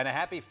 And a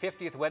happy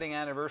 50th wedding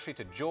anniversary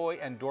to Joy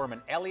and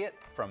Dorman Elliott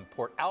from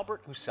Port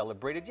Albert, who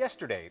celebrated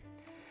yesterday.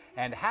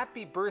 And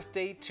happy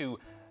birthday to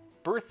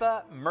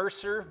Bertha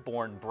Mercer,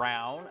 born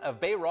Brown, of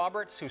Bay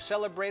Roberts, who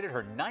celebrated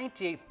her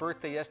 98th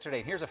birthday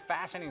yesterday. And here's a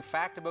fascinating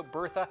fact about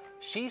Bertha.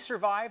 She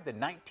survived the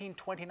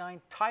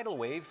 1929 tidal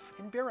wave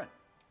in Burin.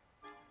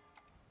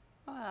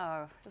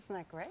 Wow, isn't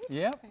that great?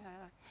 Yep.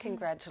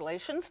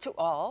 Congratulations to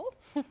all.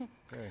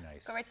 Very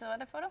nice. Go right to the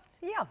other photo?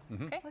 Yeah,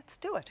 Okay. Let's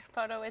do it.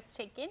 Photo is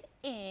taken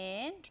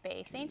in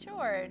Bay St.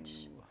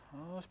 George.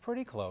 Oh, it was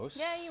pretty close.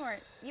 Yeah, you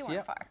weren't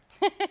Yep. far.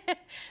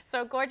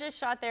 So gorgeous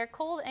shot there.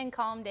 Cold and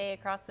calm day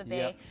across the bay.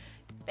 Yep.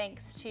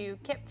 Thanks to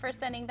Kip for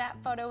sending that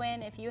photo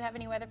in. If you have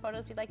any weather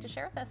photos you'd like to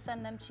share with us,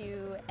 send them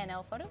to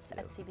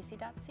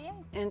nlphotos@cbc.ca.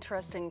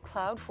 Interesting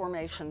cloud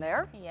formation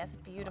there. Yes,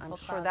 beautiful I'm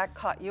sure clouds. that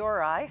caught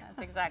your eye.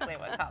 That's exactly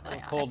what caught my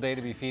eye. Cold day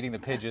to be feeding the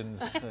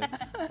pigeons,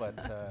 but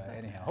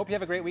anyhow, hope you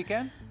have a great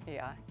weekend.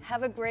 Yeah,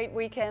 have a great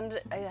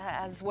weekend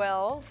as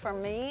well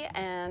from me,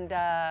 and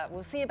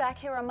we'll see you back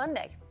here on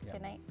Monday.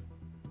 Good night.